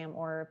Instagram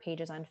or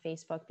pages on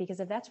Facebook, because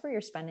if that's where you're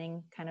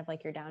spending kind of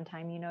like your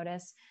downtime, you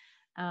notice,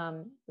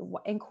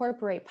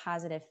 incorporate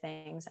positive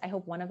things. I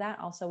hope one of that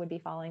also would be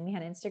following me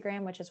on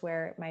Instagram, which is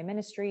where my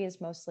ministry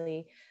is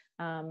mostly.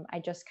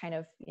 I just kind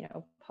of,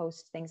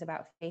 post things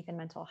about faith and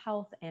mental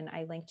health, and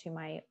I link to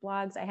my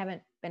blogs. I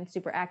haven't been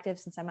super active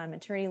since I'm on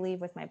maternity leave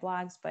with my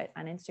blogs, but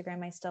on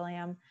Instagram, I still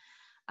am.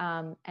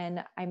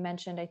 And I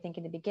mentioned, I think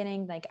in the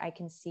beginning, like I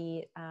can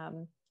see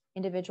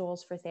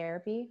individuals for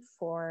therapy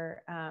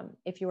for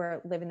if you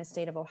live in the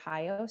state of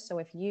Ohio. So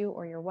if you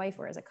or your wife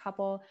or as a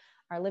couple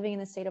are living in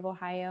the state of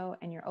Ohio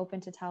and you're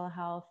open to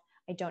telehealth,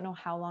 I don't know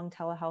how long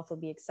telehealth will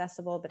be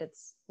accessible, but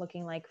it's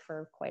looking like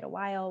for quite a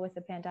while with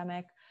the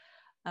pandemic.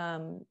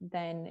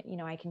 Then,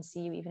 I can see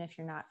you even if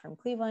you're not from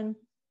Cleveland.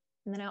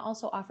 And then I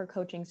also offer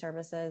coaching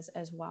services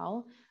as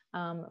well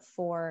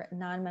for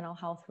non-mental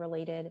health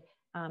related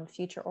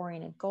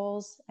future-oriented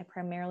goals. I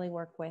primarily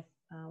work with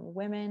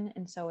women.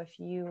 And so if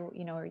you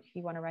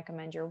want to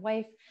recommend your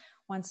wife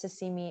wants to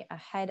see me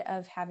ahead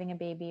of having a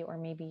baby, or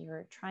maybe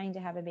you're trying to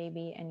have a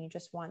baby and you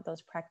just want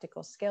those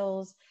practical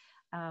skills,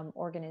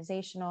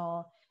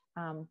 organizational,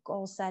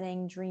 goal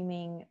setting,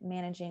 dreaming,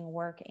 managing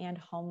work and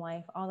home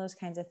life, all those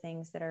kinds of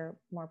things that are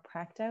more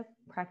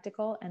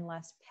practical and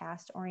less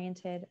past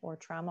oriented or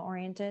trauma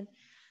oriented,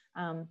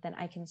 then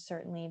I can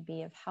certainly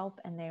be of help,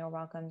 and they are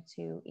welcome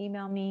to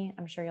email me.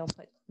 I'm sure you'll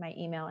put my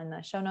email in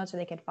the show notes, or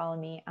they could follow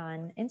me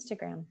on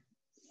Instagram.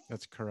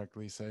 That's correct,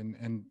 Lisa.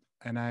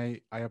 And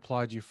I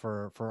applaud you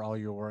for all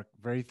your work.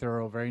 Very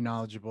thorough, very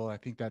knowledgeable. I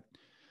think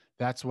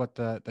that's what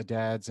the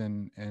dads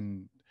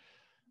and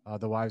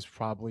the wives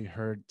probably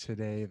heard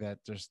today, that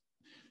there's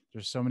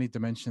so many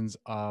dimensions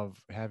of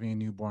having a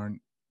newborn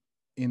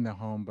in the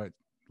home, but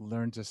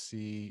learn to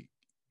see,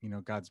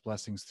 God's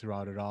blessings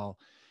throughout it all.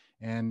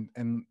 And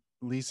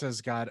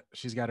Lisa's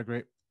she's got a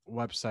great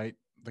website,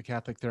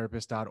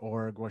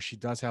 TheCatholicTherapist.org, where she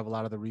does have a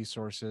lot of the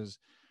resources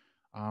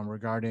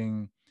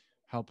regarding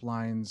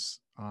helplines,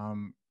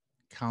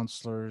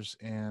 counselors,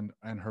 and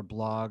her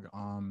blog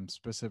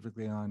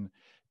specifically on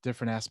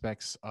different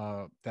aspects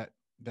that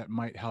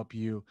might help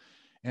you.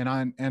 And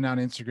on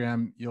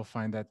Instagram, you'll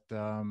find that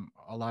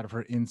a lot of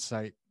her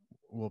insight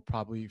will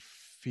probably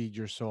feed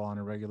your soul on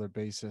a regular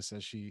basis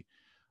as she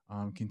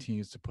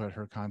continues to put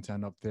her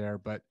content up there.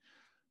 But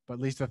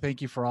Lisa,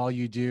 thank you for all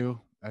you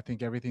do. I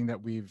think everything that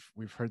we've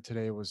heard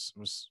today was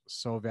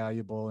so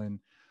valuable, and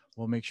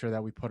we'll make sure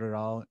that we put it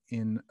all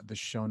in the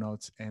show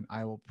notes. And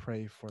I will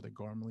pray for the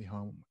Gormley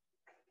home,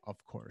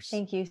 of course.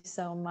 Thank you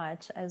so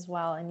much as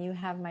well. And you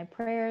have my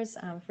prayers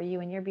for you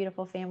and your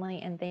beautiful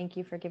family. And thank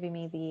you for giving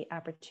me the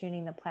opportunity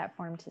and the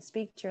platform to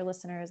speak to your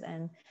listeners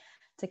and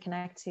to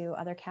connect to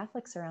other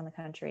Catholics around the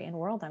country and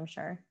world, I'm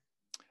sure.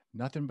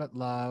 Nothing but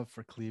love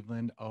for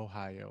Cleveland,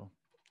 Ohio.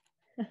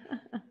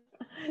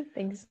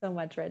 Thanks so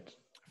much, Rich.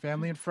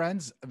 Family and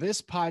friends,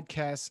 this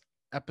podcast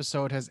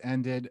episode has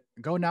ended.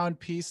 Go now in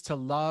peace to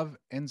love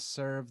and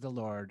serve the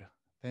Lord.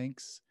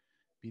 Thanks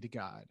be to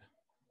God.